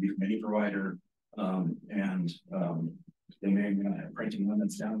ebooks. They can be from any provider, they may not have printing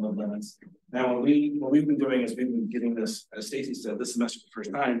limits, download limits. Now, what we've been doing is we've been giving this, as Stacy said, this semester for the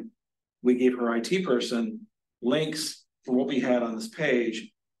first time, we gave her IT person links for what we had on this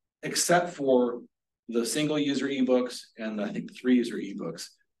page, except for the single user ebooks and I think the 3 user ebooks,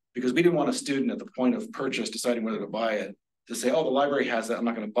 because we didn't want a student at the point of purchase deciding whether to buy it to say, oh, the library has that, I'm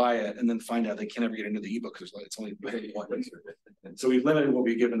not going to buy it, and then find out they can't ever get into the ebook because it's only one. So we've limited what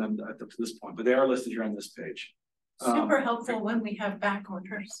we've given them to this point, but they are listed here on this page. Super helpful when we have back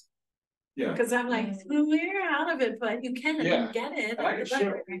orders. Yeah. Cause I'm like, we're out of it, but you can Yeah. get it. And I can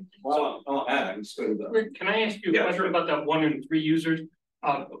share it. Well, I'll add, I can just go to the. Can I ask you a Yeah, question sure. about that 1 and 3 users?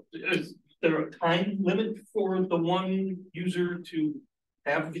 Is there a time limit for the 1 user to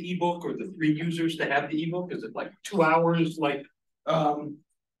have the ebook or the 3 users to have the ebook? Is it like 2 hours, like?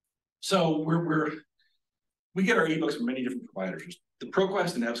 So we get our ebooks from many different providers. The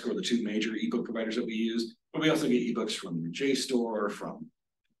ProQuest and EBSCO are the 2 major ebook providers that we use, but we also get ebooks from JSTOR, from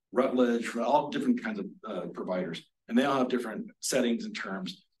Routledge, from all different kinds of providers, and they all have different settings and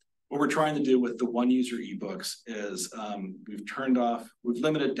terms. What we're trying to do with the 1 user ebooks is we've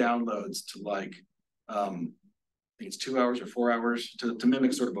limited downloads to like, I think it's 2 hours or 4 hours to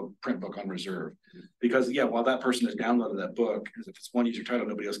mimic sort of a print book on reserve. Because yeah, while that person has downloaded that book, if it's 1 user title,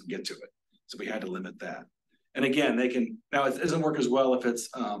 nobody else can get to it. So we had to limit that. And again, now it doesn't work as well if it's,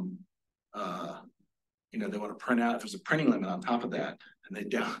 they want to print out, if there's a printing limit on top of that, and they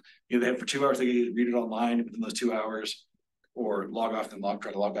have for 2 hours, they can read it online within those 2 hours, or log off and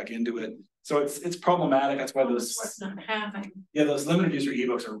try to log back into it. So it's problematic. That's why those limited user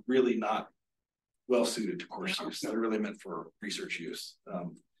ebooks are really not well suited to course use. They're really meant for research use.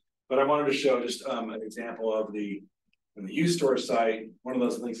 But I wanted to show just an example of the UStore site, one of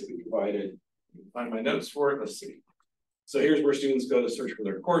those links that we provided. Find my notes for it. Let's see. So here's where students go to search for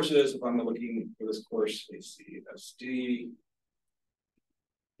their courses. If I'm looking for this course, they see SD.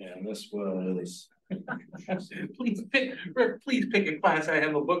 And this was. Please pick a class I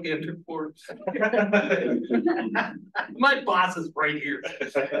have a book entered for. My boss is right here.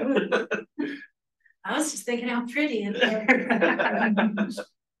 I was just thinking how pretty it is.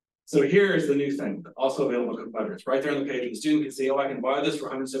 So here's the new thing, also available to competitors. It's right there on the page. The student can see, oh, I can buy this for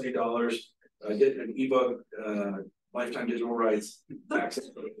 $170. Get an ebook, lifetime digital rights access.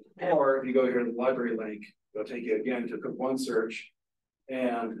 Or if you go here to the library link, it'll take you again to click 1 search.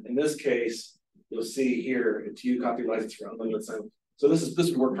 And in this case, you'll see here, it's you copy license for unlimited. So this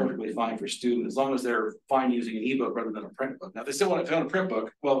would work perfectly fine for students, as long as they're fine using an ebook rather than a print book. Now, if they still want a print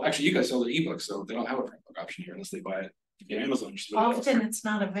book, well, actually, you guys sell the ebooks, so they don't have a print book option here unless they buy it in Amazon. Often it's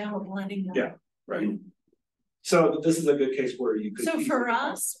not available anymore. Yeah, right. So this is a good case where you could. So for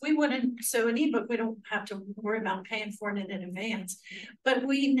us, we wouldn't, so an ebook, we don't have to worry about paying for it in advance. But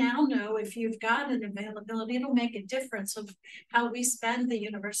we now know if you've got an availability, it'll make a difference of how we spend the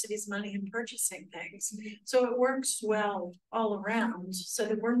university's money in purchasing things. So it works well all around, so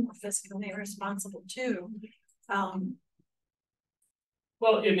that we're more fiscally responsible too. Well,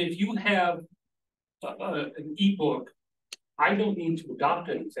 and if you have an ebook, I don't need to adopt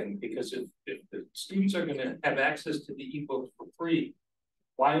anything, because if the students are going to have access to the ebook for free,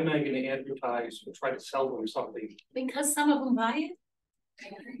 why am I going to advertise or try to sell them something? Because some of them buy it.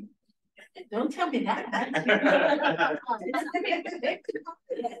 Don't tell me that.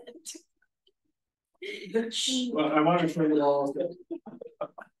 Well, I want to show you all.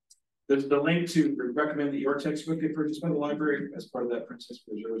 There's the link to recommend that your textbook be purchased by the library as part of that Princess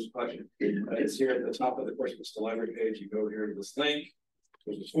Preserves budget. It's here at the top of the course of the library page. You go here to this link.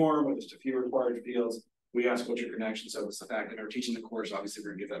 There's a form with just a few required fields. We ask what's your connection. So it's the fact that we're teaching the course. Obviously,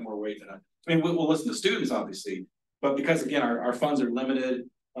 we're going to give that more weight than we'll listen to students, obviously, but because again, our funds are limited,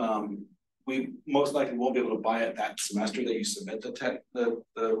 we most likely won't be able to buy it that semester that you submit the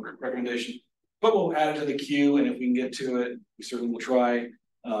recommendation. But we'll add it to the queue, and if we can get to it, we certainly will try.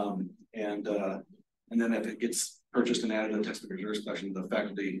 And then if it gets purchased and added to the textbook reserves collection, the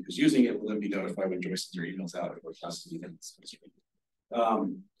faculty who's using it will then be notified when Joyce sends her emails out for classes. I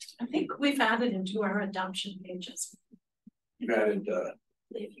think we've added into our adoption pages. You've added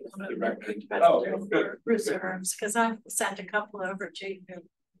If you the want to reserves, because I've sent a couple over to you.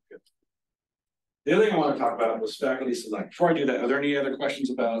 The other thing I want to talk about was faculty select. Before I do that, are there any other questions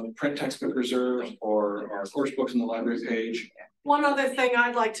about print textbook reserves or our course books on the library page? One other thing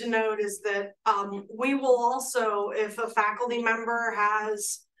I'd like to note is that we will also, if a faculty member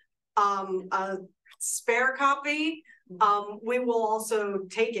has a spare copy, we will also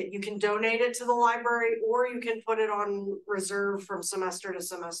take it. You can donate it to the library, or you can put it on reserve from semester to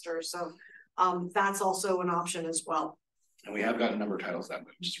semester. So that's also an option as well. And we have gotten a number of titles that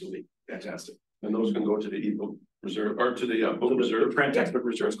way, which is really fantastic. And those can go to the ebook reserve or to the book reserve. The print textbook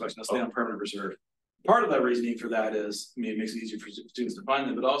reserves collection. They'll stay on permanent reserve. Part of that reasoning for that is, it makes it easier for students to find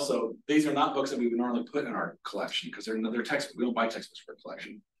them, but also these are not books that we would normally put in our collection because they're textbooks. We don't buy textbooks for a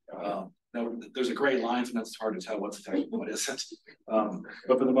collection. Now, there's a gray line, sometimes it's hard to tell what's a textbook, what isn't.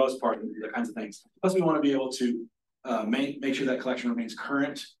 But for the most part, the kinds of things. Plus, we want to be able to make sure that collection remains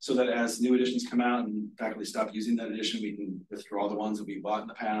current, so that as new editions come out and faculty stop using that edition, we can withdraw the ones that we bought in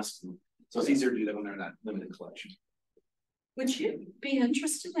the past. And so it's easier to do that when they're in that limited collection. Would you be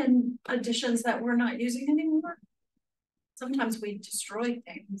interested in editions that we're not using anymore? Sometimes we destroy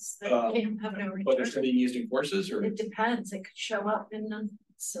things that can't have no But they're return. still being used in courses or? It depends, it could show up in,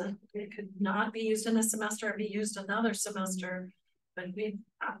 so it could not be used in a semester and be used another semester. But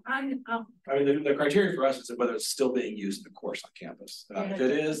I mean, the criteria for us is whether it's still being used in the course on campus. If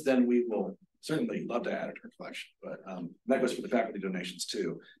it is, then we will certainly love to add it to our collection, but that goes for the faculty donations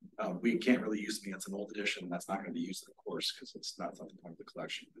too. We can't really use it against an old edition. That's not going to be used in the course because it's not something part of the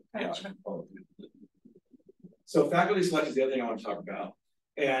collection. Gotcha. Yeah. So faculty select is the other thing I want to talk about.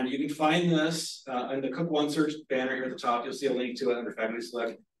 And you can find this in the Cook One Search banner here at the top. You'll see a link to it under faculty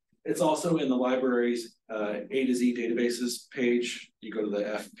select. It's also in the library's A to Z databases page. You go to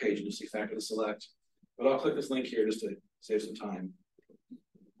the F page and you'll see faculty select. But I'll click this link here just to save some time.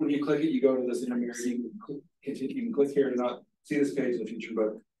 When you click it, you go to this intermediary. You can click here to not see this page in the future,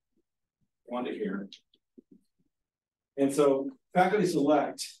 but go on to here. And so faculty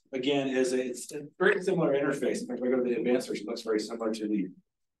select again it's a very similar interface. In fact, if I go to the advanced search, it looks very similar to the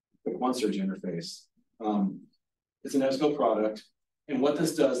One Search interface. It's an EBSCO product. And what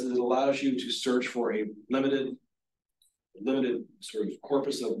this does is it allows you to search for a limited sort of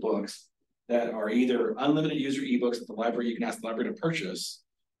corpus of books that are either unlimited user ebooks that the library, you can ask the library to purchase,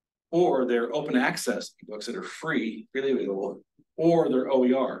 or they're open access ebooks that are freely available, or they're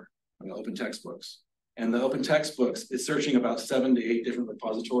OER, open textbooks. And the open textbooks is searching about 7 to 8 different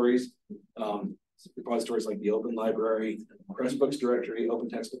repositories. Repositories like the Open Library, Pressbooks Directory, Open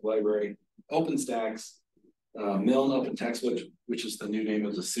Textbook Library, OpenStax, Milne Open Textbook, which is the new name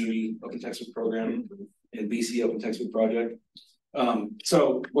of the SUNY Open Textbook Program, and BC Open Textbook Project.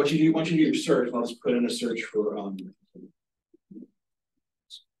 So what you do, once you do your search, I'll just put in a search for, and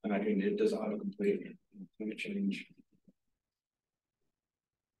it does autocomplete. Let me change.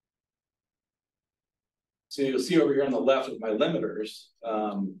 So you'll see over here on the left with my limiters,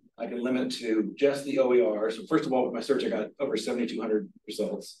 I can limit to just the OER. So first of all, with my search, I got over 7,200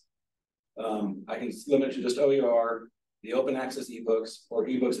 results. I can limit to just OER, the open access ebooks, or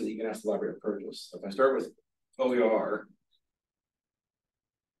ebooks that you can ask the library to purchase. So if I start with OER,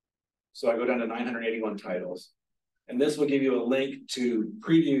 so I go down to 981 titles, and this will give you a link to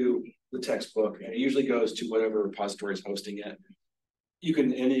preview the textbook, and it usually goes to whatever repository is hosting it. You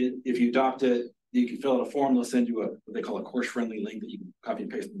can, and if you adopt it, you can fill out a form. They'll send you what they call a course-friendly link that you can copy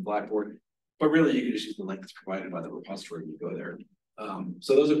and paste on the Blackboard. But really, you can just use the link that's provided by the repository when you go there.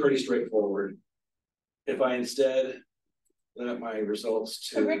 So those are pretty straightforward. If I instead limit my results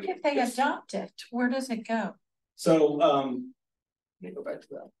to— So Rick, if they adopt it, where does it go? So let me go back to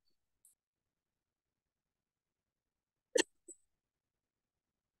that.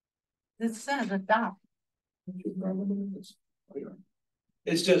 It says adopt.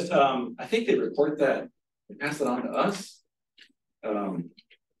 It's just I think they report that and pass it on to us.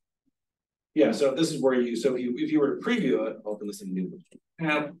 Yeah, so this is where you, so if you were to preview it, open this in a new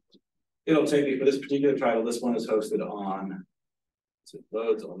tab, it'll take me for this particular title. This one is hosted on, so it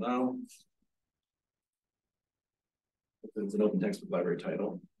loads, I'll know. It's an open textbook library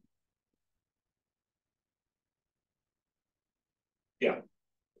title. Yeah.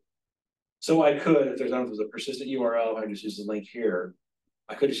 So I could, if there's a persistent URL, I just use the link here.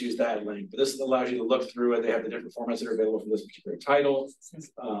 I could just use that link, but this allows you to look through it. They have the different formats that are available for this particular title.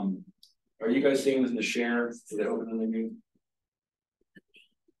 Are you guys seeing this in the share? Did they open the menu?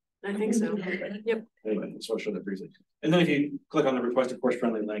 I think so. Yep. Anyway, so I'll show that briefly. And then if you click on the request a course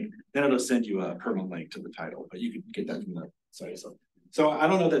friendly link, then it'll send you a permanent link to the title, but you can get that from the site. So I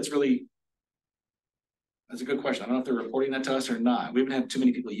don't know if that's really, that's a good question. I don't know if they're reporting that to us or not. We haven't had too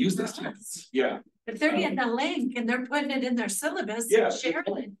many people use this. Yeah. If they're getting a link and they're putting it in their syllabus, Yeah, share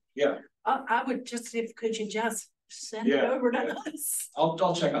it. Yeah. I would just, could you just send it over to us?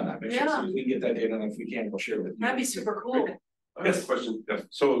 I'll check on that. Make sure so we can get that data, and if we can, we'll share it with you. That'd be super cool. I have a question.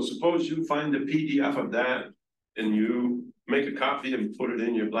 So suppose you find the PDF of that and you make a copy and put it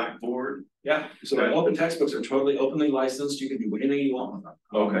in your Blackboard. Yeah, so open textbooks are totally openly licensed. You can do anything you want with them.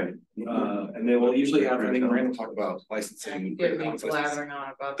 Okay. And they will usually have everything. We're going to talk about licensing. blathering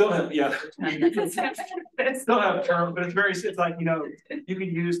on about. They'll have, yeah. They'll have terms, but it's like, you know, you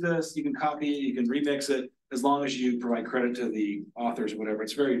can use this, you can copy it, you can remix it, as long as you provide credit to the authors or whatever.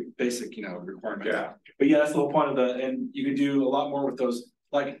 It's very basic, you know, requirement. Yeah. But yeah, that's the whole point of the, and you can do a lot more with those,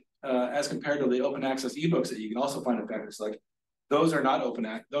 like as compared to the open access ebooks that you can also find in Factors. Like those are not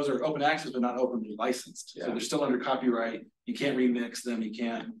those are open access, but not openly licensed. Yeah. So they're still under copyright. You can't remix them, you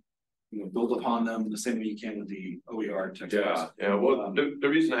can't, you know, build upon them the same way you can with the OER textbooks. Yeah. Well, the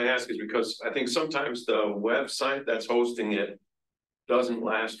reason I ask is because I think sometimes the website that's hosting it doesn't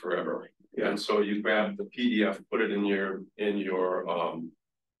last forever. Yeah, and so you grab the PDF, put it in your,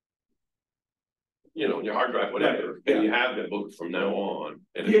 you know, your hard drive, whatever, and you have the book from now on.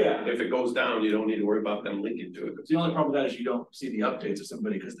 And if it goes down, you don't need to worry about them linking to it. The only problem with that is you don't see the updates of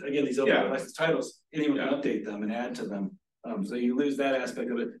somebody, because again, these open license titles, anyone can update them and add to them. So you lose that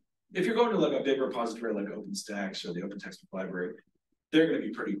aspect of it. If you're going to like a big repository like OpenStax or the Open Textbook Library, they're going to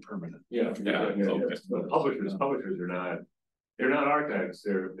be pretty permanent. But publishers are not, they're not archives,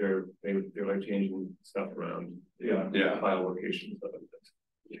 they're like changing stuff around. File locations.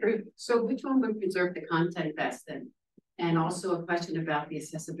 True. So which one would preserve the content best then? And also a question about the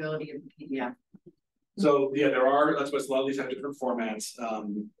accessibility of the PDF. So that's why a lot of these have different formats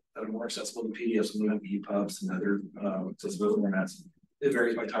that are more accessible than PDFs, some of them have EPUBs and other accessible formats. It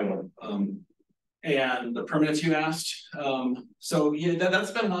varies by title. And the permanence you asked. So yeah,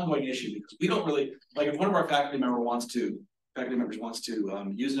 that's been an ongoing issue because we don't really, like if one of our faculty members wants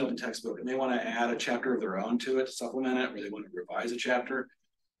to use an open textbook and they want to add a chapter of their own to it to supplement it, or they want to revise a chapter,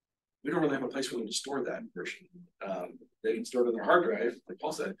 we don't really have a place for them to store that version. They can store it on their hard drive, like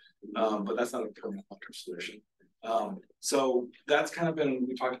Paul said, but that's not a permanent long-term solution. So that's kind of been,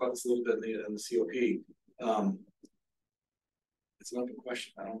 we talked about this a little bit in the COP. It's an open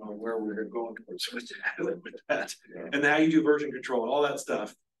question. I don't know where we're going towards with that. And how you do version control and all that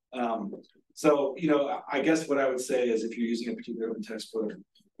stuff. So, you know, I guess what I would say is if you're using a particular open textbook,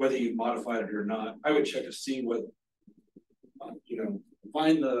 whether you modified it or not, I would check to see what, you know,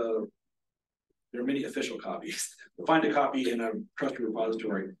 there are many official copies. Find a copy in a trusted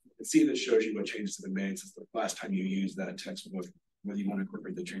repository and see if it shows you what changes have been made since the last time you used that textbook, whether you want to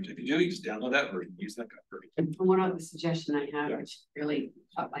incorporate the change. If you do, you just download that version, use that version. And one other suggestion I have, which really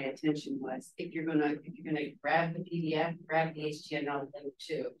caught my attention, was if you're gonna grab the PDF, grab the HTML link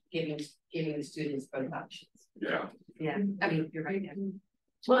too, giving the students both options. Yeah. Yeah, I mean, you're right.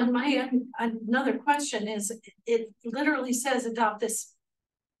 Well, and my another question is, it literally says adopt this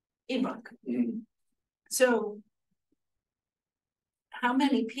ebook. So how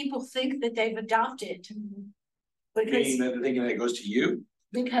many people think that they've adopted? Because thinking that it goes to you?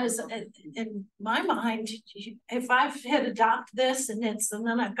 Because in my mind, if I've hit adopt this and then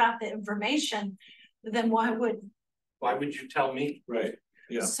I've got the information, then why would you tell me? Right.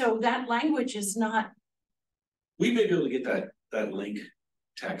 Yeah. So that language is not. We may be able to get that link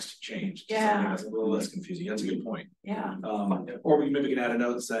text changed. Yeah. That's a little less confusing. That's a good point. Yeah. Or we maybe can add a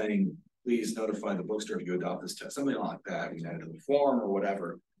note saying, please notify the bookstore if you adopt this test, something like that. We can add it to the form or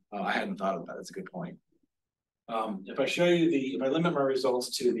whatever. I hadn't thought of that. That's a good point. If I show you if I limit my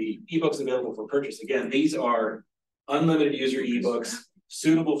results to the ebooks available for purchase, again, these are unlimited user ebooks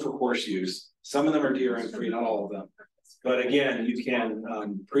suitable for course use. Some of them are DRM free, not all of them. But again, you can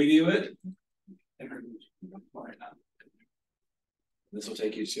preview it. This will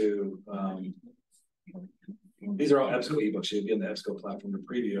take you to, these are all EBSCO ebooks. You'll be on the EBSCO platform to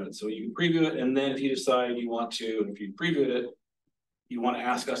preview it. So you can preview it, and then if you decide you want to, if you previewed it, you want to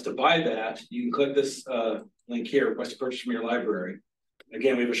ask us to buy that, you can click this link here, request a purchase from your library.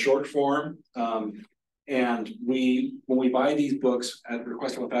 Again, we have a short form, and when we buy these books at the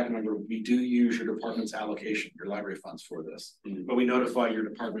request of a faculty member, we do use your department's allocation, your library funds for this. But we notify your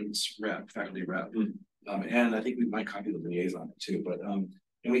department's faculty rep. And I think we might copy the liaison too, but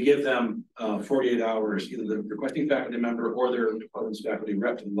and we give them 48 hours, either the requesting faculty member or their department's faculty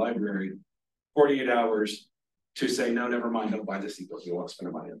rep to the library, 48 hours to say, no, never mind, don't buy this ebook, you want to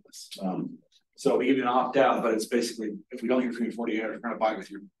spend money on this. So we give you an opt-out, but it's basically, if we don't hear from you 48 hours, we're going to buy it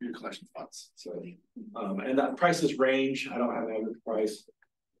with your collection funds. So, and that prices range. I don't have an average price.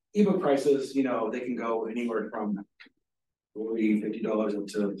 Ebook prices, you know, they can go anywhere from $40, $50 up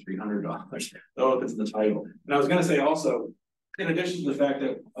to $300. That depends on the title. And I was going to say also, in addition to the fact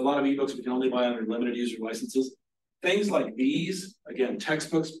that a lot of ebooks we can only buy under limited user licenses, things like these, again,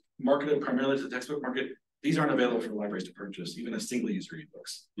 textbooks marketed primarily to the textbook market, these aren't available for libraries to purchase, even as single user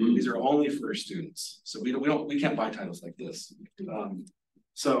ebooks. These are only for students. So we can't buy titles like this.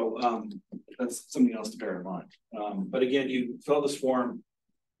 That's something else to bear in mind. But again, you fill out this form,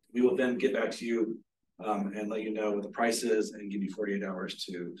 we will then get back to you and let you know what the price is and give you 48 hours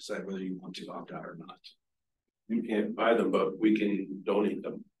to decide whether you want to opt out or not. You can't buy them, but we can donate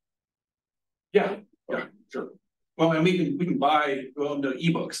them. Yeah, sure. Well, and we can buy, well, no,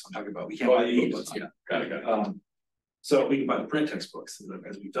 ebooks I'm talking about. We can't buy the ebooks. Yeah, got it. So we can buy the print textbooks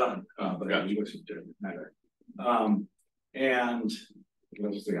as we've done, but ebooks don't matter. And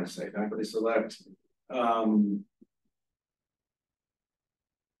what was I going to say? Faculty select. I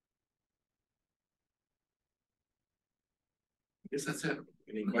guess that's it.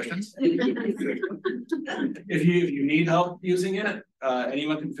 Any questions? If you need help using it,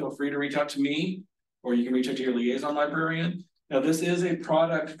 anyone can feel free to reach out to me, or you can reach out to your liaison librarian. Now, this is a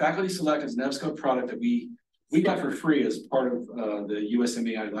product, Faculty Select is an EBSCO product that we got for free as part of the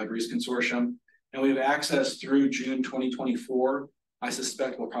USMEI Libraries Consortium, and we have access through June 2024. I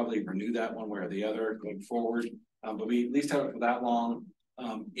suspect we'll probably renew that one way or the other going forward, but we at least have it for that long.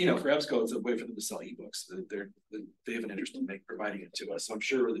 You know, for EBSCO, it's a way for them to sell ebooks. They have an interest in providing it to us, so I'm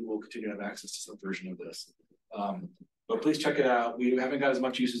sure we'll continue to have access to some version of this. But please check it out. We haven't got as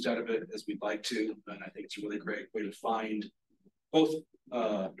much usage out of it as we'd like to, and I think it's a really great way to find both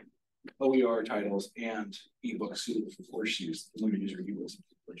OER titles and ebooks suitable for course use, limited user ebooks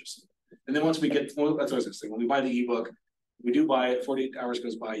purchase. And then once we get, well, that's what I was gonna say, when we buy the ebook, we do buy it, 48 hours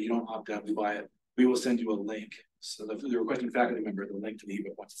goes by, you don't opt out, we buy it, we will send you a link. So the requesting faculty member, the link to the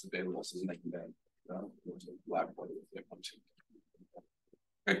ebook once it's available, so they can then go to the lab if they want to.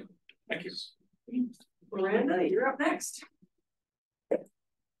 Great, thank you. Miranda, you're up next.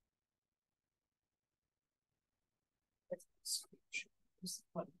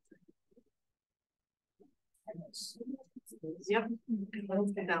 Yep.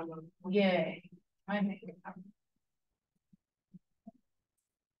 Yay.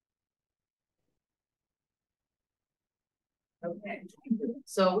 Okay,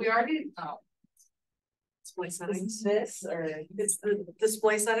 so we already, Display settings. this or It's the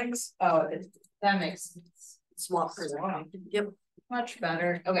display settings. oh, that makes sense. Swap. Yep. Much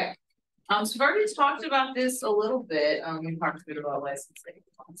better. Okay. So we've already talked about this a little bit. We talked a bit about licensing.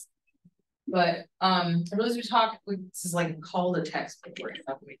 But as we talk, this is like called a textbook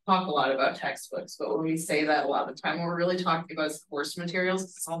workshop. We talk a lot about textbooks, but when we say that a lot of the time, what we're really talking about is course materials.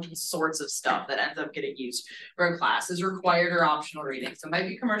 It's all sorts of stuff that ends up getting used for a class is required or optional reading. So it might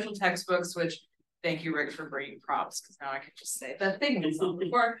be commercial textbooks, which thank you, Rick, for bringing props, because now I can just say that thing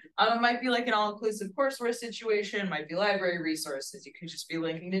before. It might be like an all-inclusive courseware situation, might be library resources. You could just be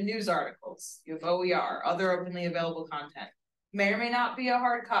linking to news articles. You have OER, other openly available content. May or may not be a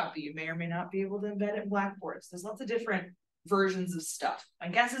hard copy. You may or may not be able to embed it in Blackboards. There's lots of different versions of stuff. My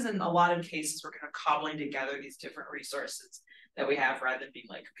guess is in a lot of cases, we're kind of cobbling together these different resources that we have rather than being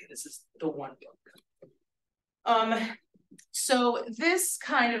like, okay, this is the one book. So this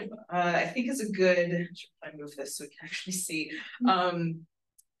kind of, I think is a good, I move this so we can actually see,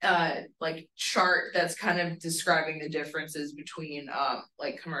 like chart that's kind of describing the differences between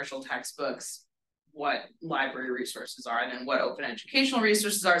like commercial textbooks, what library resources are, and then what open educational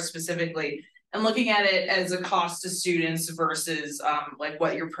resources are specifically, and looking at it as a cost to students versus like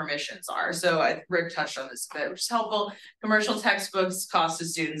what your permissions are. So Rick touched on this a bit, which is helpful. Commercial textbooks cost to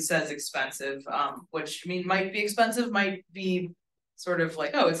students says expensive, which I mean might be expensive, might be sort of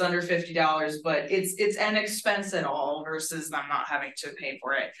like, oh, it's under $50, but it's an expense at all versus them not having to pay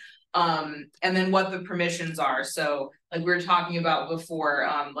for it. And then what the permissions are. So like we were talking about before,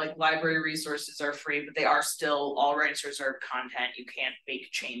 like library resources are free, but they are still all rights reserved content. You can't make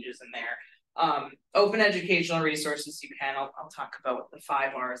changes in there. Open educational resources you can. I'll talk about what the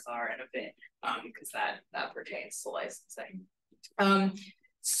 5 R's are in a bit, because that pertains to licensing.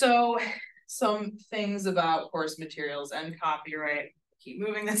 So some things about course materials and copyright. Keep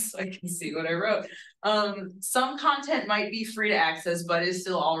moving this so I can see what I wrote. Some content might be free to access, but is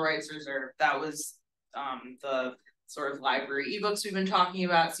still all rights reserved. That was the sort of library ebooks we've been talking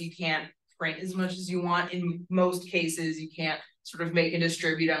about. So you can't print as much as you want. In most cases, you can't sort of make and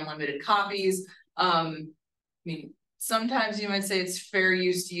distribute unlimited copies. I mean, sometimes you might say it's fair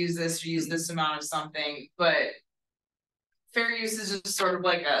use to use this or use this amount of something, but fair use is just sort of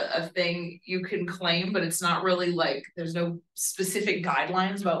like a thing you can claim, but it's not really like, there's no specific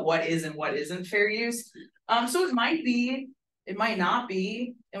guidelines about what is and what isn't fair use. So it might be, it might not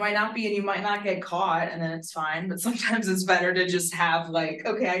be, and you might not get caught and then it's fine, but sometimes it's better to just have like,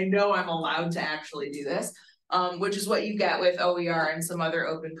 okay, I know I'm allowed to actually do this. Which is what you get with OER and some other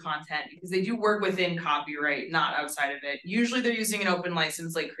open content, because they do work within copyright, not outside of it. Usually they're using an open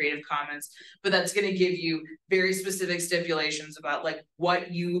license like Creative Commons, but that's going to give you very specific stipulations about like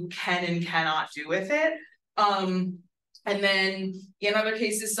what you can and cannot do with it. And then in other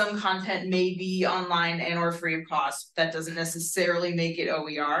cases, some content may be online and or free of cost. That doesn't necessarily make it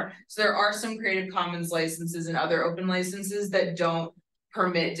OER. So there are some Creative Commons licenses and other open licenses that don't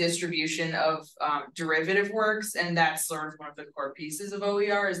permit distribution of derivative works, and that's sort of one of the core pieces of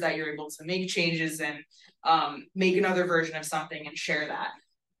OER, is that you're able to make changes and make another version of something and share that.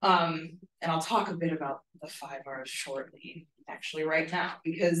 And I'll talk a bit about the 5 R's shortly, actually right now,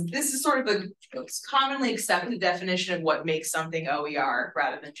 because this is sort of the most commonly accepted definition of what makes something OER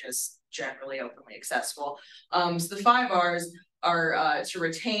rather than just generally openly accessible. So the 5 R's are to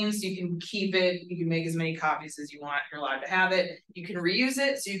retain, so you can keep it, you can make as many copies as you want, you're allowed to have it. You can reuse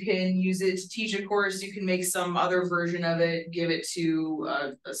it, so you can use it to teach a course, you can make some other version of it, give it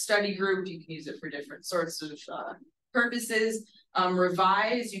to a study group, you can use it for different sorts of purposes.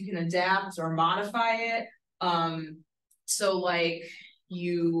 Revise, you can adapt or modify it. So like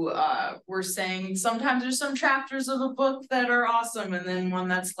you were saying, sometimes there's some chapters of a book that are awesome and then one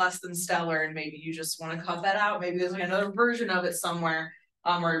that's less than stellar, and maybe you just want to cut that out. Maybe there's another version of it somewhere,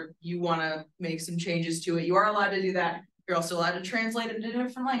 or you want to make some changes to it. You are allowed to do that. You're also allowed to translate it into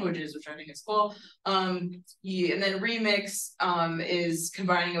different languages, which I think is cool. And then remix is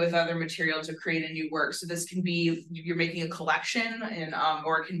combining it with other material to create a new work. So this can be, you're making a collection, and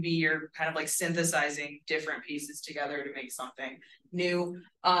or it can be you're kind of like synthesizing different pieces together to make something new.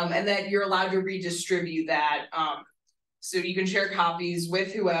 And then you're allowed to redistribute that. So you can share copies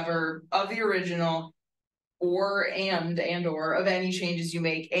with whoever of the original, or of any changes you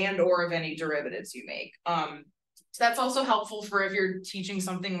make, and or of any derivatives you make. So that's also helpful for if you're teaching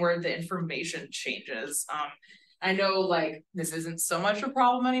something where the information changes. I know like this isn't so much a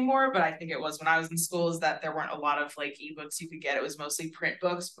problem anymore, but I think it was when I was in school, is that there weren't a lot of like ebooks you could get. It was mostly print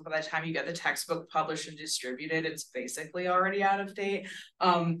books, but by the time you get the textbook published and distributed, it's basically already out of date.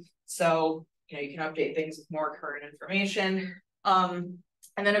 So you know, you can update things with more current information. And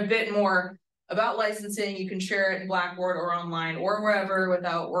then a bit more about licensing, you can share it in Blackboard or online or wherever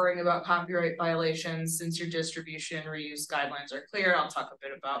without worrying about copyright violations, since your distribution reuse guidelines are clear. I'll talk a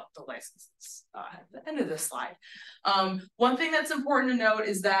bit about the licenses at the end of this slide. One thing that's important to note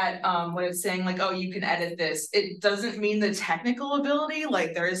is that when it's saying like, oh, you can edit this, it doesn't mean the technical ability.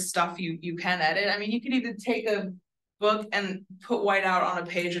 Like there is stuff you can edit. I mean, you could even take a book and put whiteout on a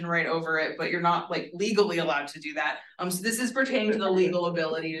page and write over it, but you're not like legally allowed to do that. So this is pertaining to the legal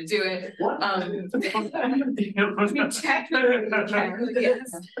ability to do it. Technically,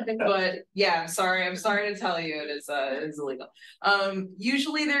 yes. But yeah, I'm sorry to tell you, it is illegal.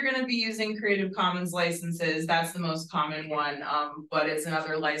 Usually they're going to be using Creative Commons licenses. That's the most common one, but it's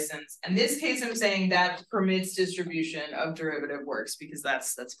another license. In this case, I'm saying that permits distribution of derivative works, because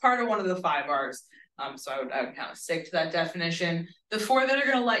that's part of one of the 5 R's. So I would kind of stick to that definition. The 4 that are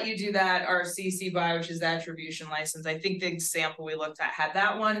going to let you do that are CC BY, which is the attribution license. I think the example we looked at had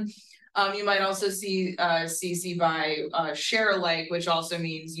that one. You might also see CC BY share alike, which also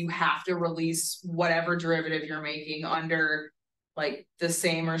means you have to release whatever derivative you're making under like the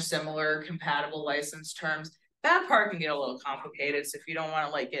same or similar compatible license terms. That part can get a little complicated, so if you don't want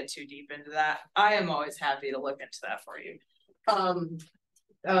to like get too deep into that, I am always happy to look into that for you.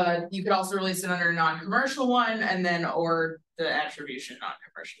 You could also release it under a non-commercial one, and then or the attribution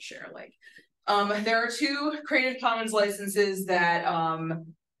non-commercial share alike. There are 2 Creative Commons licenses that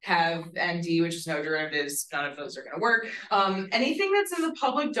have ND, which is no derivatives. None of those are going to work. Anything that's in the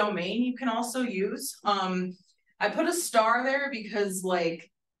public domain you can also use. I put a star there because like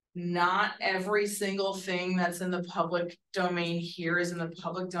not every single thing that's in the public domain here is in the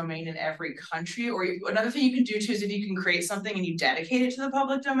public domain in every country. Or another thing you can do too is if you can create something and you dedicate it to the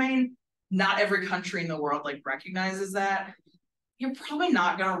public domain, not every country in the world like recognizes that. You're probably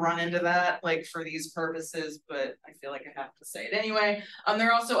not going to run into that like for these purposes, but I feel like I have to say it anyway. There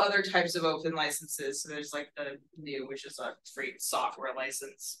are also other types of open licenses. So there's like the new, which is a free software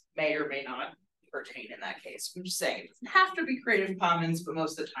license, may or may not pertain in that case. I'm just saying it doesn't have to be Creative Commons, but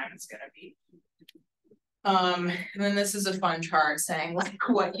most of the time it's going to be. And then this is a fun chart saying like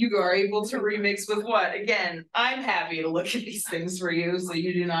what you are able to remix with what. Again, I'm happy to look at these things for you, so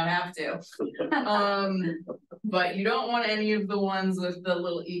you do not have to. But you don't want any of the ones with the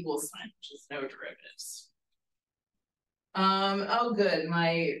little equal sign, which is no derivatives. Oh good,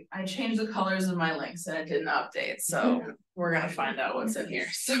 I changed the colors of my links and it didn't update, so we're gonna find out what's in here.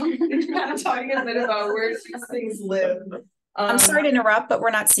 So kind of talking a bit about where these things live. I'm sorry to interrupt, but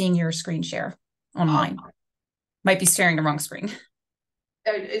we're not seeing your screen share online. Might be sharing the wrong screen.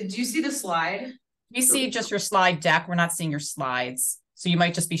 Do you see the slide? You see just your slide deck. We're not seeing your slides. So you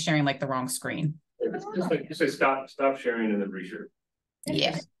might just be sharing like the wrong screen. Just like you say, stop sharing and then reshare.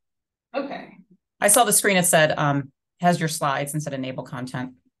 Yeah. Okay. I saw the screen. It said has your slides instead of enable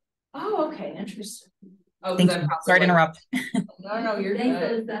content. Oh, okay, interesting. Oh, thank you. Sorry to interrupt. No, you're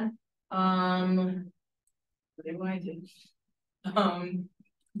good. What do I do?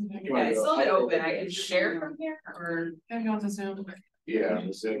 Yeah, it's still open. I can share from here, or can I go to Zoom? Yeah,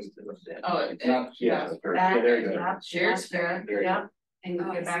 the Zoom. Oh, yeah. There you go. Share. Yeah. And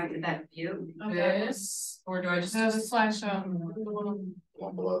go back to that view. This, or do I just? There's a slideshow.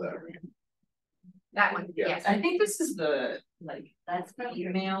 One below that. Right? That one, Yeah. yes. I think this is the like That's the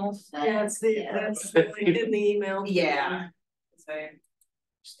email. Yeah, that's in the email. Yeah. say,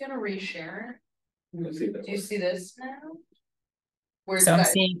 just gonna reshare. I see that Do you one. see this now? Where's So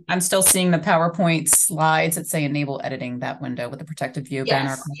that? I'm still seeing the PowerPoint slides that say enable editing, that window with the protected view banner.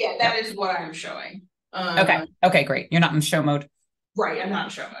 Yes, yeah, that is what I'm showing. Okay, great. You're not in show mode. Right, I'm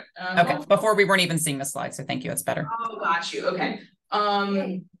not showing. Okay, before we weren't even seeing the slide, so thank you, it's better. Oh, got you, okay.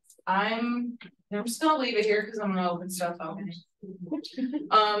 I'm just gonna leave it here because I'm gonna open stuff up.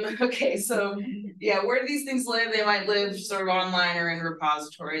 Okay, so yeah, where do these things live? They might live sort of online or in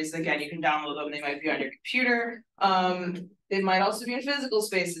repositories. Again, you can download them, they might be on your computer. They might also be in physical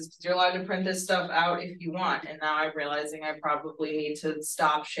spaces because you're allowed to print this stuff out if you want. And now I'm realizing I probably need to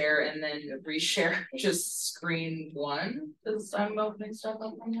stop share and then reshare just screen one because I'm opening stuff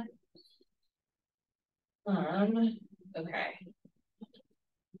up on that. Okay.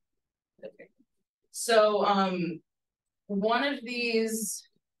 So one of these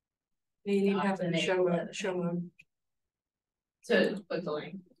You have to show mode. to click the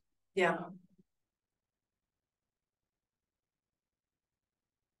link. Yeah.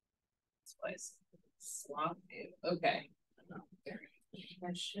 Place. Swap view. Okay.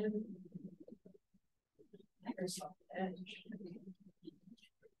 I should. Microsoft Edge.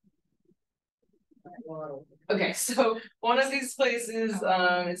 Okay, so one of these places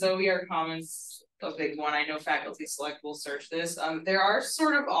is OER Commons, a big one. I know Faculty Select will search this. There are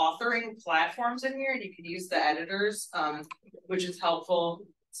sort of authoring platforms in here, and you can use the editors, which is helpful.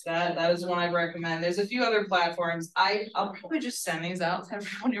 So that is one I recommend. There's a few other platforms. I'll probably just send these out to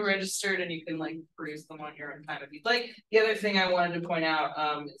everyone who registered, and you can like peruse them on your own time if you'd like. The other thing I wanted to point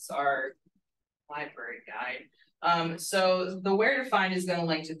out is our library guide. So the where to find is going to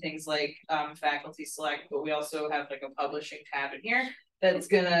link to things like Faculty Select, but we also have like a publishing tab in here that's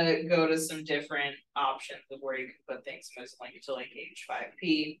going to go to some different options of where you can put things. Most linked to like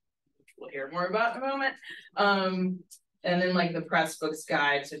H5P, which we'll hear more about in a moment. And then like the Pressbooks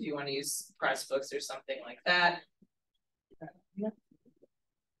guide, so if you want to use Pressbooks or something like that.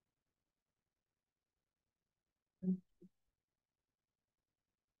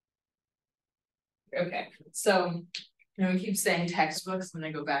 Okay, so we keep saying textbooks, and then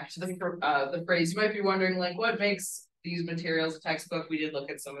I go back to the phrase. You might be wondering, like, what makes these materials a textbook? We did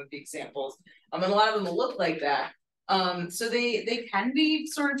look at some of the examples, and a lot of them will look like that. So they can be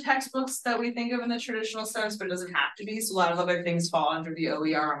sort of textbooks that we think of in the traditional sense, but it doesn't have to be. So a lot of other things fall under the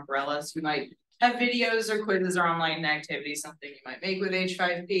OER umbrella. So we might have videos or quizzes or online activities, something you might make with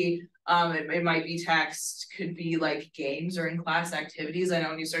H5P. It might be text, could be like games or in-class activities. I know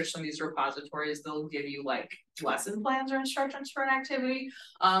when you search some of these repositories, they'll give you like lesson plans or instructions for an activity.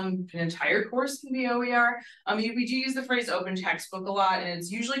 An entire course can be OER. We do use the phrase open textbook a lot, and it's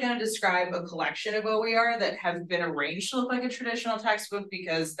usually going to describe a collection of OER that have been arranged to look like a traditional textbook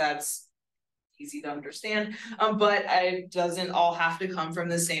because that's easy to understand. But it doesn't all have to come from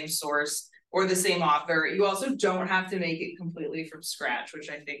the same source or the same author. You also don't have to make it completely from scratch, which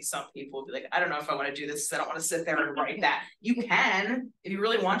I think some people will be like, I don't know if I want to do this because I don't want to sit there and write that. You can, if you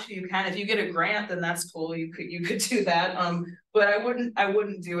really want to, you can. If you get a grant, then that's cool. You could do that. But I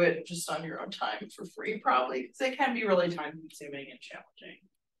wouldn't do it just on your own time for free, probably, because it can be really time consuming and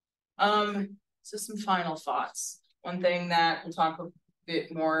challenging. So some final thoughts. One thing that we'll talk a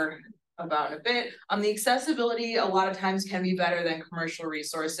bit more about in a bit. The accessibility a lot of times can be better than commercial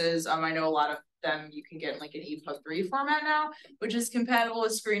resources. I know a lot of them you can get like an EPUB 3 format now, which is compatible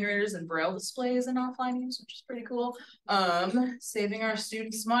with screen readers and braille displays and offline use, which is pretty cool. Saving our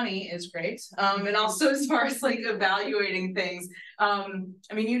students money is great. And also as far as like evaluating things, I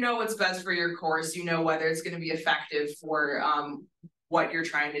mean, you know what's best for your course, you know whether it's going to be effective for what you're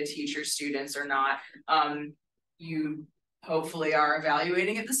trying to teach your students or not. You hopefully are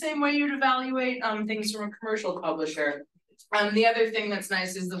evaluating it the same way you'd evaluate things from a commercial publisher. The other thing that's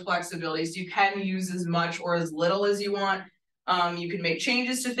nice is the flexibility. So you can use as much or as little as you want. You can make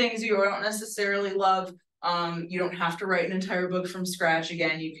changes to things you don't necessarily love. You don't have to write an entire book from scratch.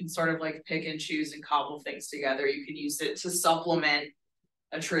 Again, you can sort of like pick and choose and cobble things together. You can use it to supplement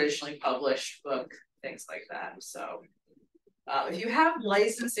a traditionally published book, things like that. So if you have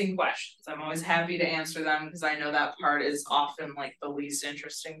licensing questions, I'm always happy to answer them because I know that part is often like the least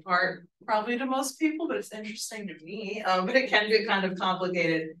interesting part, probably to most people, but it's interesting to me. But it can get kind of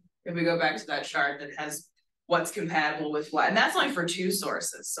complicated if we go back to that chart that has what's compatible with what, and that's only for 2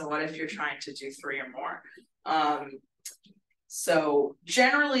 sources. So what if you're trying to do 3 or more? So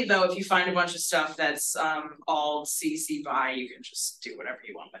generally though, if you find a bunch of stuff that's all CC BY, you can just do whatever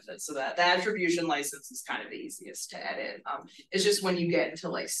you want with it. So that the attribution license is kind of the easiest to edit. It's just when you get into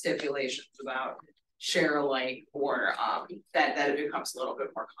like stipulations about share alike or that it becomes a little bit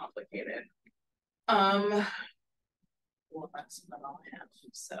more complicated. Well, that's what I'll have,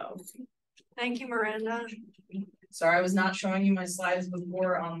 so. Thank you, Miranda. Sorry, I was not showing you my slides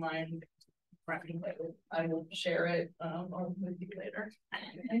before online. I will share it with you later.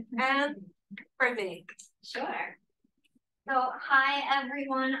 And Brittany. Sure. So hi,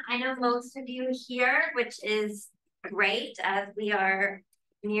 everyone. I know most of you here, which is great as we are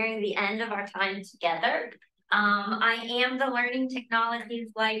nearing the end of our time together. I am the Learning Technologies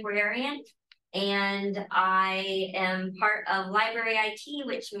librarian, and I am part of Library IT,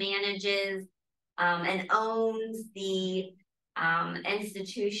 which manages and owns the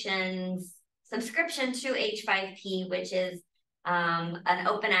institution's subscription to H5P, which is an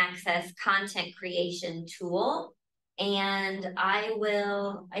open access content creation tool. And I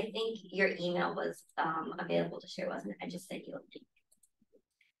think your email was available to share, wasn't it? I just sent you a link.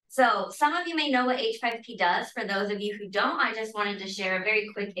 So some of you may know what H5P does. For those of you who don't, I just wanted to share a very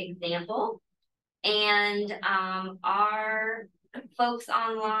quick example. And our folks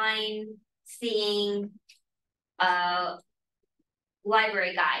online seeing a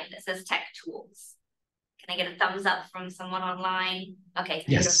library guide that says tech tools. Can I get a thumbs up from someone online? Okay.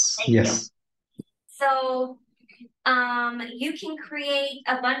 Yes. Thank you. So you can create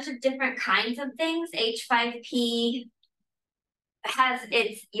a bunch of different kinds of things. H5P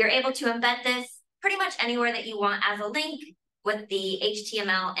you're able to embed this pretty much anywhere that you want as a link with the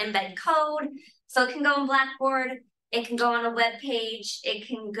HTML embed code. So it can go on Blackboard, it can go on a web page, it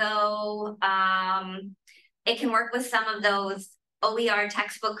can go, it can work with some of those OER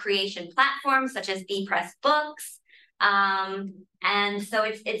textbook creation platforms such as ePress Books. And so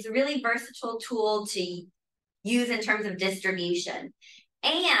it's a really versatile tool to use in terms of distribution.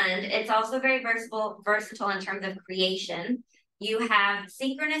 And it's also very versatile in terms of creation. You have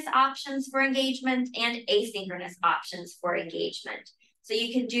synchronous options for engagement and asynchronous options for engagement. So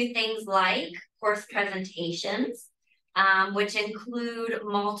you can do things like course presentations, which include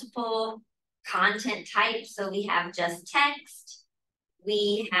multiple content types. So we have just text,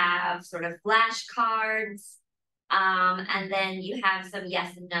 we have sort of flashcards, and then you have some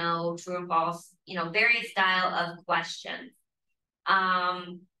yes and no, true and false, various style of questions.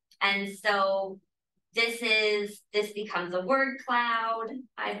 And so this becomes a word cloud,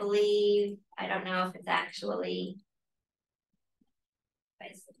 I believe. I don't know if it's actually, if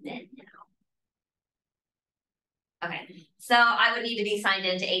I submit now. Okay, so I would need to be signed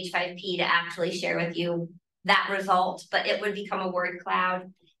into H5P to actually share with you that result, but it would become a word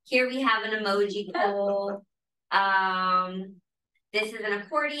cloud. Here we have an emoji poll. This is an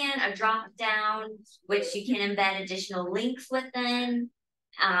accordion, a drop down, which you can embed additional links within.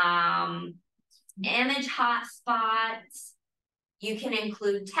 Image hotspots. You can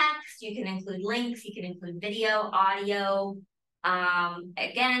include text, you can include links, you can include video, audio.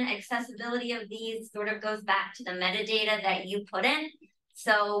 Again, accessibility of these sort of goes back to the metadata that you put in.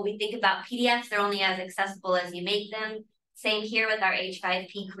 So we think about PDFs, they're only as accessible as you make them. Same here with our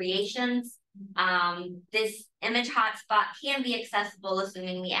H5P creations. This image hotspot can be accessible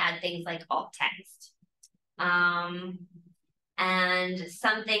assuming we add things like alt text. And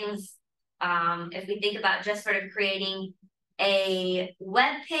some things, if we think about just sort of creating a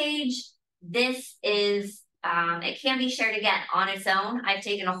web page, this is, it can be shared again on its own. I've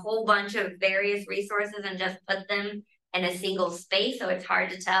taken a whole bunch of various resources and just put them in a single space, so it's hard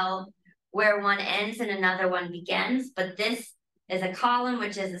to tell where one ends and another one begins. But this is a column,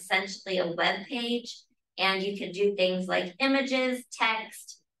 which is essentially a web page, and you can do things like images,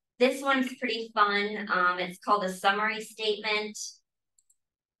 text. This one's pretty fun. It's called a summary statement.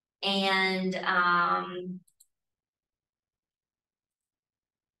 And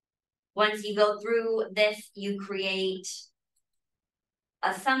once you go through this, you create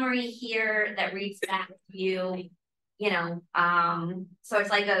a summary here that reads back to you, so it's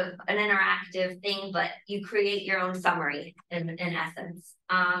like an interactive thing, but you create your own summary in essence.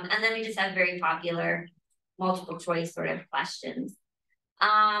 And then we just have very popular multiple choice sort of questions.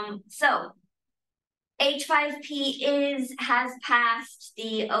 So H5P has passed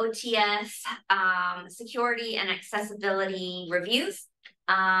the OTS security and accessibility reviews,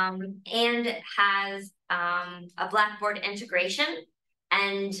 and has a Blackboard integration.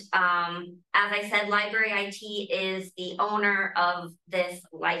 And as I said, Library IT is the owner of this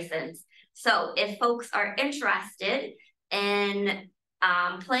license. So if folks are interested in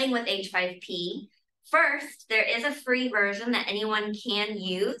playing with H5P, first, there is a free version that anyone can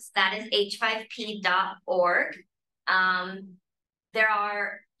use. That is h5p.org. There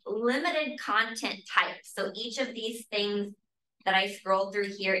are limited content types. So each of these things that I scroll through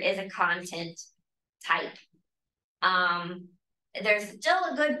here is a content type. there's still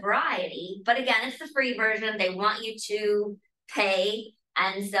a good variety, but again, it's the free version. They want you to pay.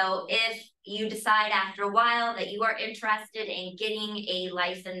 And so if you decide after a while that you are interested in getting a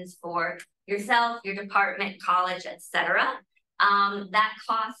license for yourself, your department, college, etc., that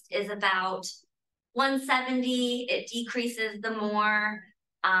cost is about $170. It decreases the more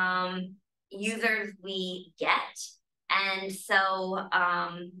users we get. And so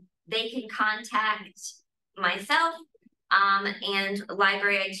they can contact myself, and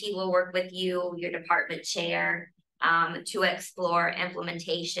Library IT will work with you, your department chair, to explore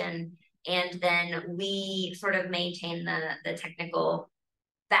implementation. And then we sort of maintain the technical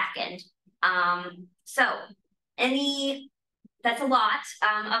back end. So that's a lot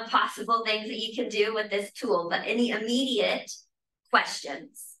of possible things that you can do with this tool, but any immediate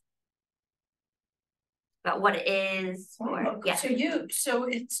questions about what it is? Or yes. So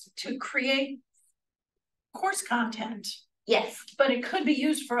it's to create course content. Yes. But it could be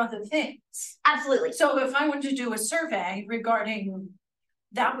used for other things. Absolutely. So if I wanted to do a survey regarding,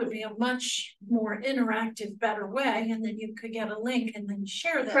 that would be a much more interactive, better way, and then you could get a link and then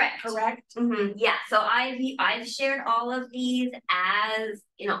share that. Correct? Mm-hmm. Yeah. So I've shared all of these as,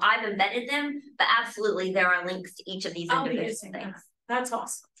 you know, I've embedded them, but absolutely there are links to each of these individual things. That's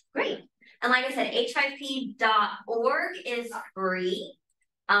awesome. Great. And like I said, h5p.org is free.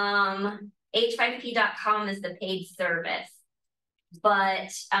 H5p.com is the paid service.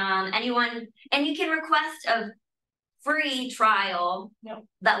 But anyone, and you can request a free trial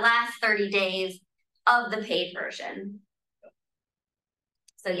that lasts 30 days of the paid version.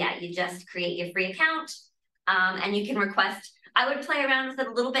 So yeah, you just create your free account, and you can request, I would play around with it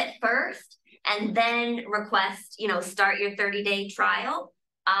a little bit first and then request, you know, start your 30-day trial.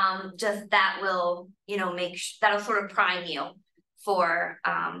 Just that will, you know, that'll sort of prime you for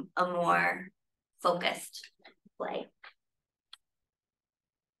a more focused play.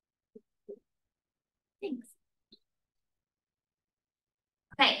 Thanks.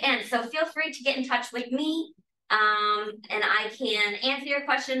 Okay, and so feel free to get in touch with me, and I can answer your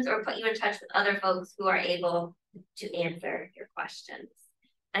questions or put you in touch with other folks who are able to answer your questions.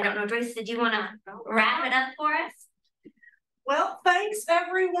 I don't know, Joyce, did you want to wrap it up for us? Well, thanks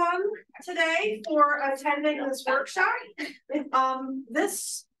everyone today for attending this workshop.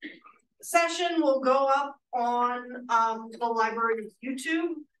 This session will go up on the library's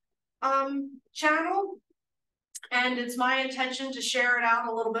YouTube channel. And it's my intention to share it out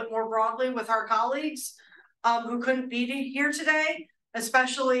a little bit more broadly with our colleagues who couldn't be here today,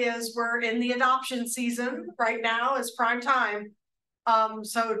 especially as we're in the adoption season right now is prime time.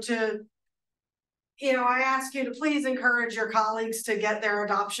 So I ask you to please encourage your colleagues to get their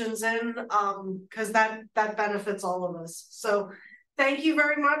adoptions in, because that benefits all of us. So thank you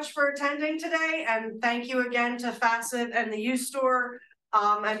very much for attending today, and thank you again to Facet and the U-Store,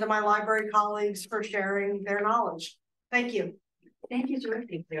 and to my library colleagues for sharing their knowledge. Thank you. Thank you,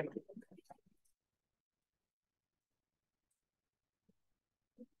 Joyce.